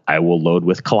weeks, I will load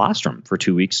with colostrum for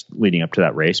 2 weeks leading up to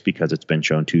that race, because it's been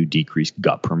shown to decrease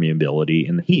gut permeability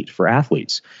in the heat for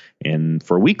athletes. And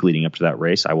for a week leading up to that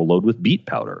race, I will load with beet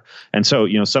powder. And so,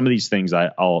 some of these things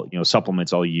I'll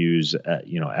supplements I'll use,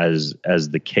 as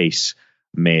the case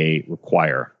may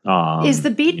require. Is the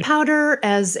beet powder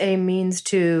as a means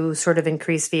to sort of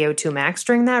increase VO2 max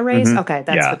during that race? Mm-hmm. Okay,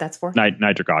 that's what that's for.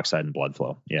 Nitric oxide and blood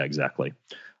flow. Yeah, exactly.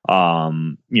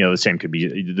 The same could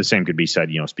be said,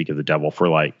 speak of the devil for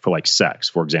like sex.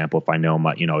 For example, if I know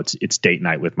it's date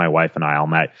night with my wife and I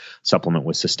might supplement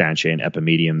with Sustancia and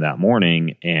Epimedium that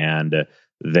morning, and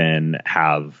then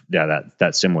have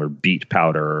that similar beet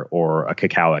powder or a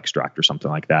cacao extract or something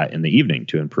like that in the evening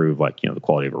to improve the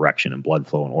quality of erection and blood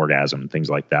flow and orgasm and things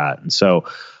like that. And so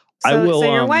So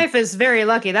your wife is very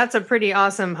lucky. That's a pretty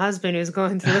awesome husband who's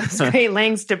going through those great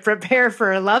lengths to prepare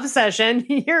for a love session.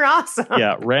 You're awesome.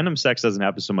 Yeah, random sex doesn't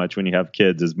happen so much when you have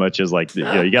kids, as much as like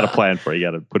you got to plan for it. You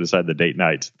got to put aside the date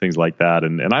nights, things like that.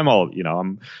 And I'm all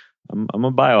I'm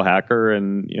a biohacker,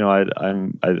 and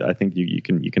I think you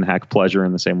can hack pleasure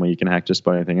in the same way you can hack just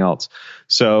about anything else.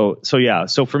 So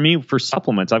for me, for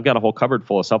supplements, I've got a whole cupboard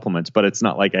full of supplements, but it's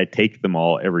not like I take them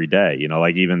all every day.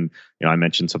 Like even I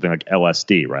mentioned something like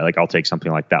LSD, right? Like I'll take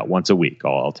something like that once a week.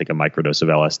 I'll take a microdose of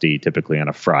LSD, typically on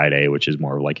a Friday, which is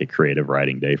more like a creative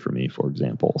writing day for me, for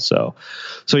example. So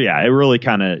yeah, it really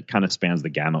kind of spans the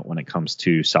gamut when it comes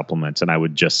to supplements, and I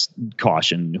would just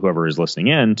caution whoever is listening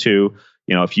in to.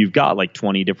 If you've got like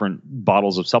 20 different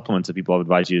bottles of supplements that people have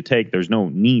advised you to take, there's no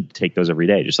need to take those every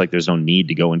day. Just like there's no need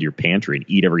to go into your pantry and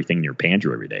eat everything in your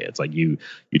pantry every day. It's like you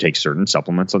take certain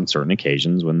supplements on certain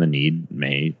occasions when the need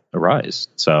may arise.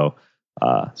 So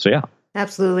yeah.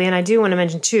 Absolutely. And I do want to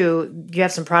mention too, you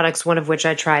have some products, one of which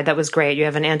I tried that was great. You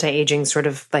have an anti-aging sort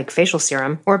of like facial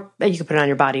serum, or you can put it on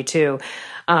your body too.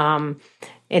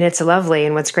 And it's lovely.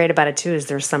 And what's great about it too is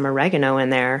there's some oregano in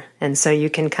there. And so you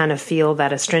can kind of feel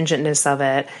that astringentness of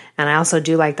it. And I also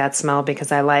do like that smell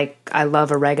because I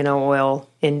love oregano oil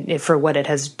for what it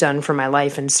has done for my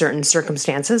life in certain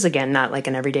circumstances. Again, not like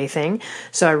an everyday thing.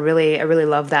 So I really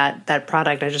love that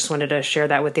product. I just wanted to share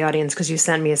that with the audience because you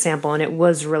sent me a sample and it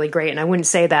was really great. And I wouldn't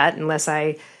say that unless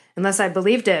I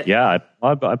believed it. Yeah,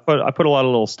 I put a lot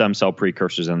of little stem cell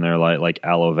precursors in there, like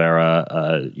aloe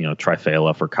vera,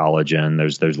 triphala for collagen.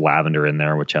 There's lavender in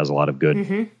there, which has a lot of good,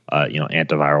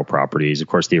 antiviral properties. Of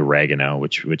course, the oregano,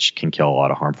 which can kill a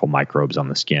lot of harmful microbes on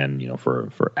the skin,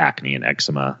 for acne and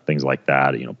eczema, things like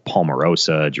that.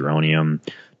 Palmarosa, geranium,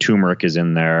 turmeric is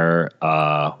in there.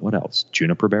 What else?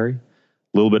 Juniper berry.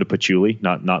 A little bit of patchouli,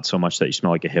 not so much that you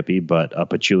smell like a hippie, but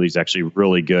patchouli is actually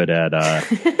really good at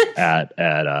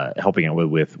at helping it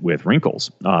with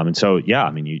wrinkles. And so,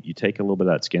 you take a little bit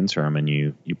of that skin serum and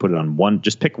you put it on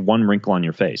just pick one wrinkle on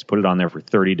your face, put it on there for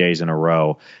 30 days in a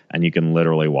row, and you can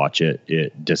literally watch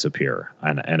it disappear.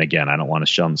 And again, I don't want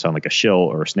to sound like a shill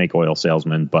or a snake oil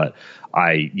salesman, but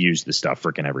I use this stuff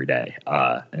freaking every day.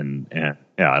 And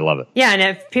yeah, I love it. Yeah, and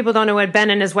if people don't know what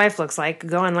Ben and his wife looks like,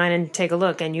 go online and take a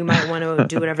look, and you might want to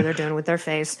do whatever they're doing with their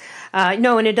face.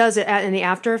 No, and it does it in the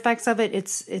after effects of it.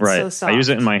 It's right. So soft. I use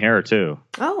it in my hair too.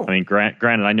 Oh, I mean,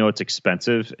 granted, I know it's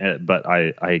expensive, but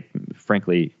I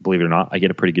frankly, believe it or not, I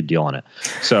get a pretty good deal on it.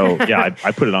 So yeah,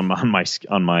 I put it on my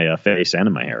face and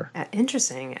in my hair.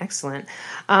 Interesting, excellent.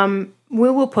 We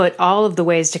will put all of the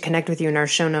ways to connect with you in our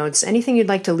show notes. Anything you'd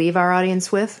like to leave our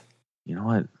audience with? You know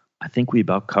what? I think we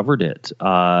about covered it.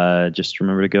 Just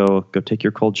remember to go take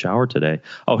your cold shower today.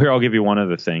 Oh, here, I'll give you one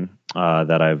other thing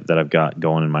that I've got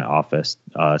going in my office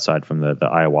aside from the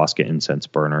ayahuasca incense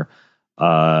burner.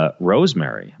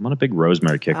 Rosemary. I'm on a big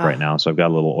rosemary kick right now, so I've got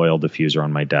a little oil diffuser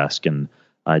on my desk, and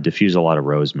I diffuse a lot of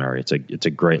rosemary. It's a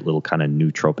great little kind of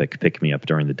nootropic pick me up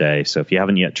during the day. So if you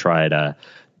haven't yet tried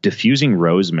diffusing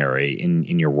rosemary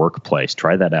in your workplace,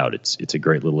 try that out. It's a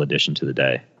great little addition to the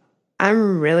day.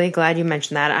 I'm really glad you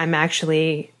mentioned that. I'm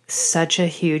actually such a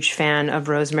huge fan of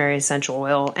rosemary essential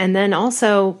oil. And then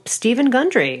also Stephen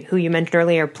Gundry, who you mentioned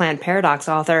earlier, Plant Paradox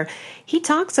author, he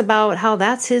talks about how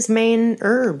that's his main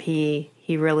herb he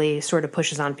really sort of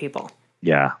pushes on people.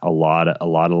 Yeah, a lot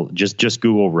of just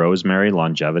Google rosemary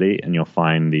longevity and you'll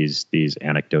find these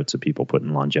anecdotes of people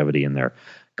putting longevity in their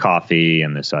coffee,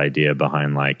 and this idea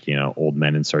behind old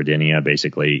men in Sardinia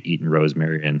basically eating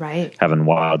rosemary and having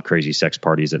wild, crazy sex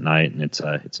parties at night. And it's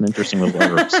an interesting little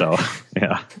herb. So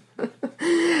yeah.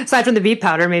 Aside from the beet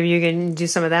powder, maybe you can do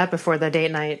some of that before the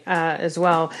date night as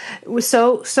well. It was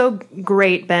so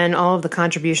great, Ben, all of the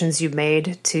contributions you've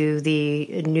made to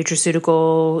the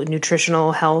nutraceutical,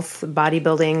 nutritional health,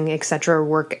 bodybuilding, et cetera,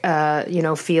 work,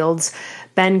 fields.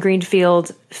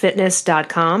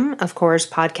 BenGreenfieldFitness.com, of course,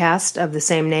 podcast of the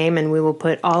same name, and we will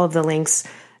put all of the links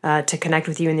to connect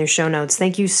with you in your show notes.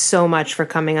 Thank you so much for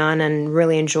coming on, and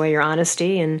really enjoy your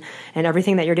honesty and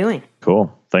everything that you're doing.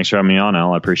 Cool. Thanks for having me on,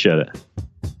 Elle. I appreciate it.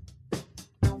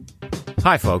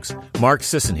 Hi, folks. Mark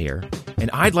Sisson here, and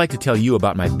I'd like to tell you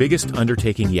about my biggest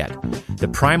undertaking yet, the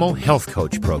Primal Health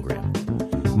Coach Program.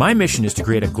 My mission is to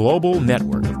create a global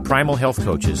network of primal health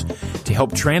coaches to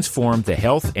help transform the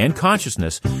health and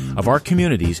consciousness of our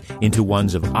communities into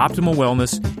ones of optimal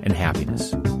wellness and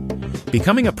happiness.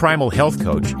 Becoming a primal health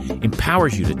coach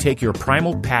empowers you to take your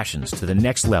primal passions to the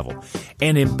next level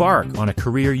and embark on a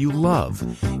career you love,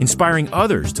 inspiring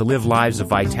others to live lives of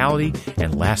vitality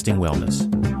and lasting wellness.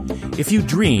 If you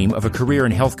dream of a career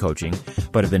in health coaching,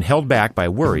 but have been held back by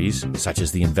worries, such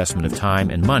as the investment of time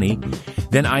and money,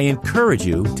 then I encourage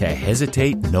you to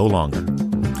hesitate no longer.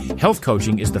 Health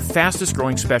coaching is the fastest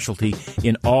growing specialty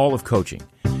in all of coaching,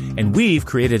 and we've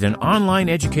created an online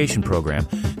education program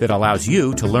that allows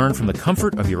you to learn from the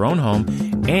comfort of your own home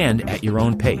and at your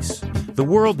own pace. The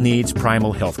world needs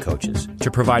primal health coaches to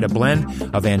provide a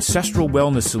blend of ancestral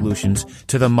wellness solutions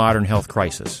to the modern health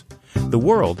crisis. The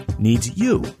world needs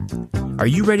you. Are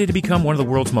you ready to become one of the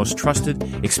world's most trusted,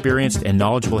 experienced, and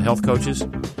knowledgeable health coaches?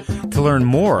 To learn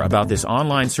more about this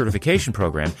online certification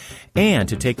program and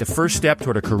to take the first step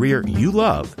toward a career you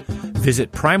love,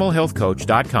 visit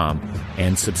primalhealthcoach.com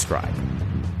and subscribe.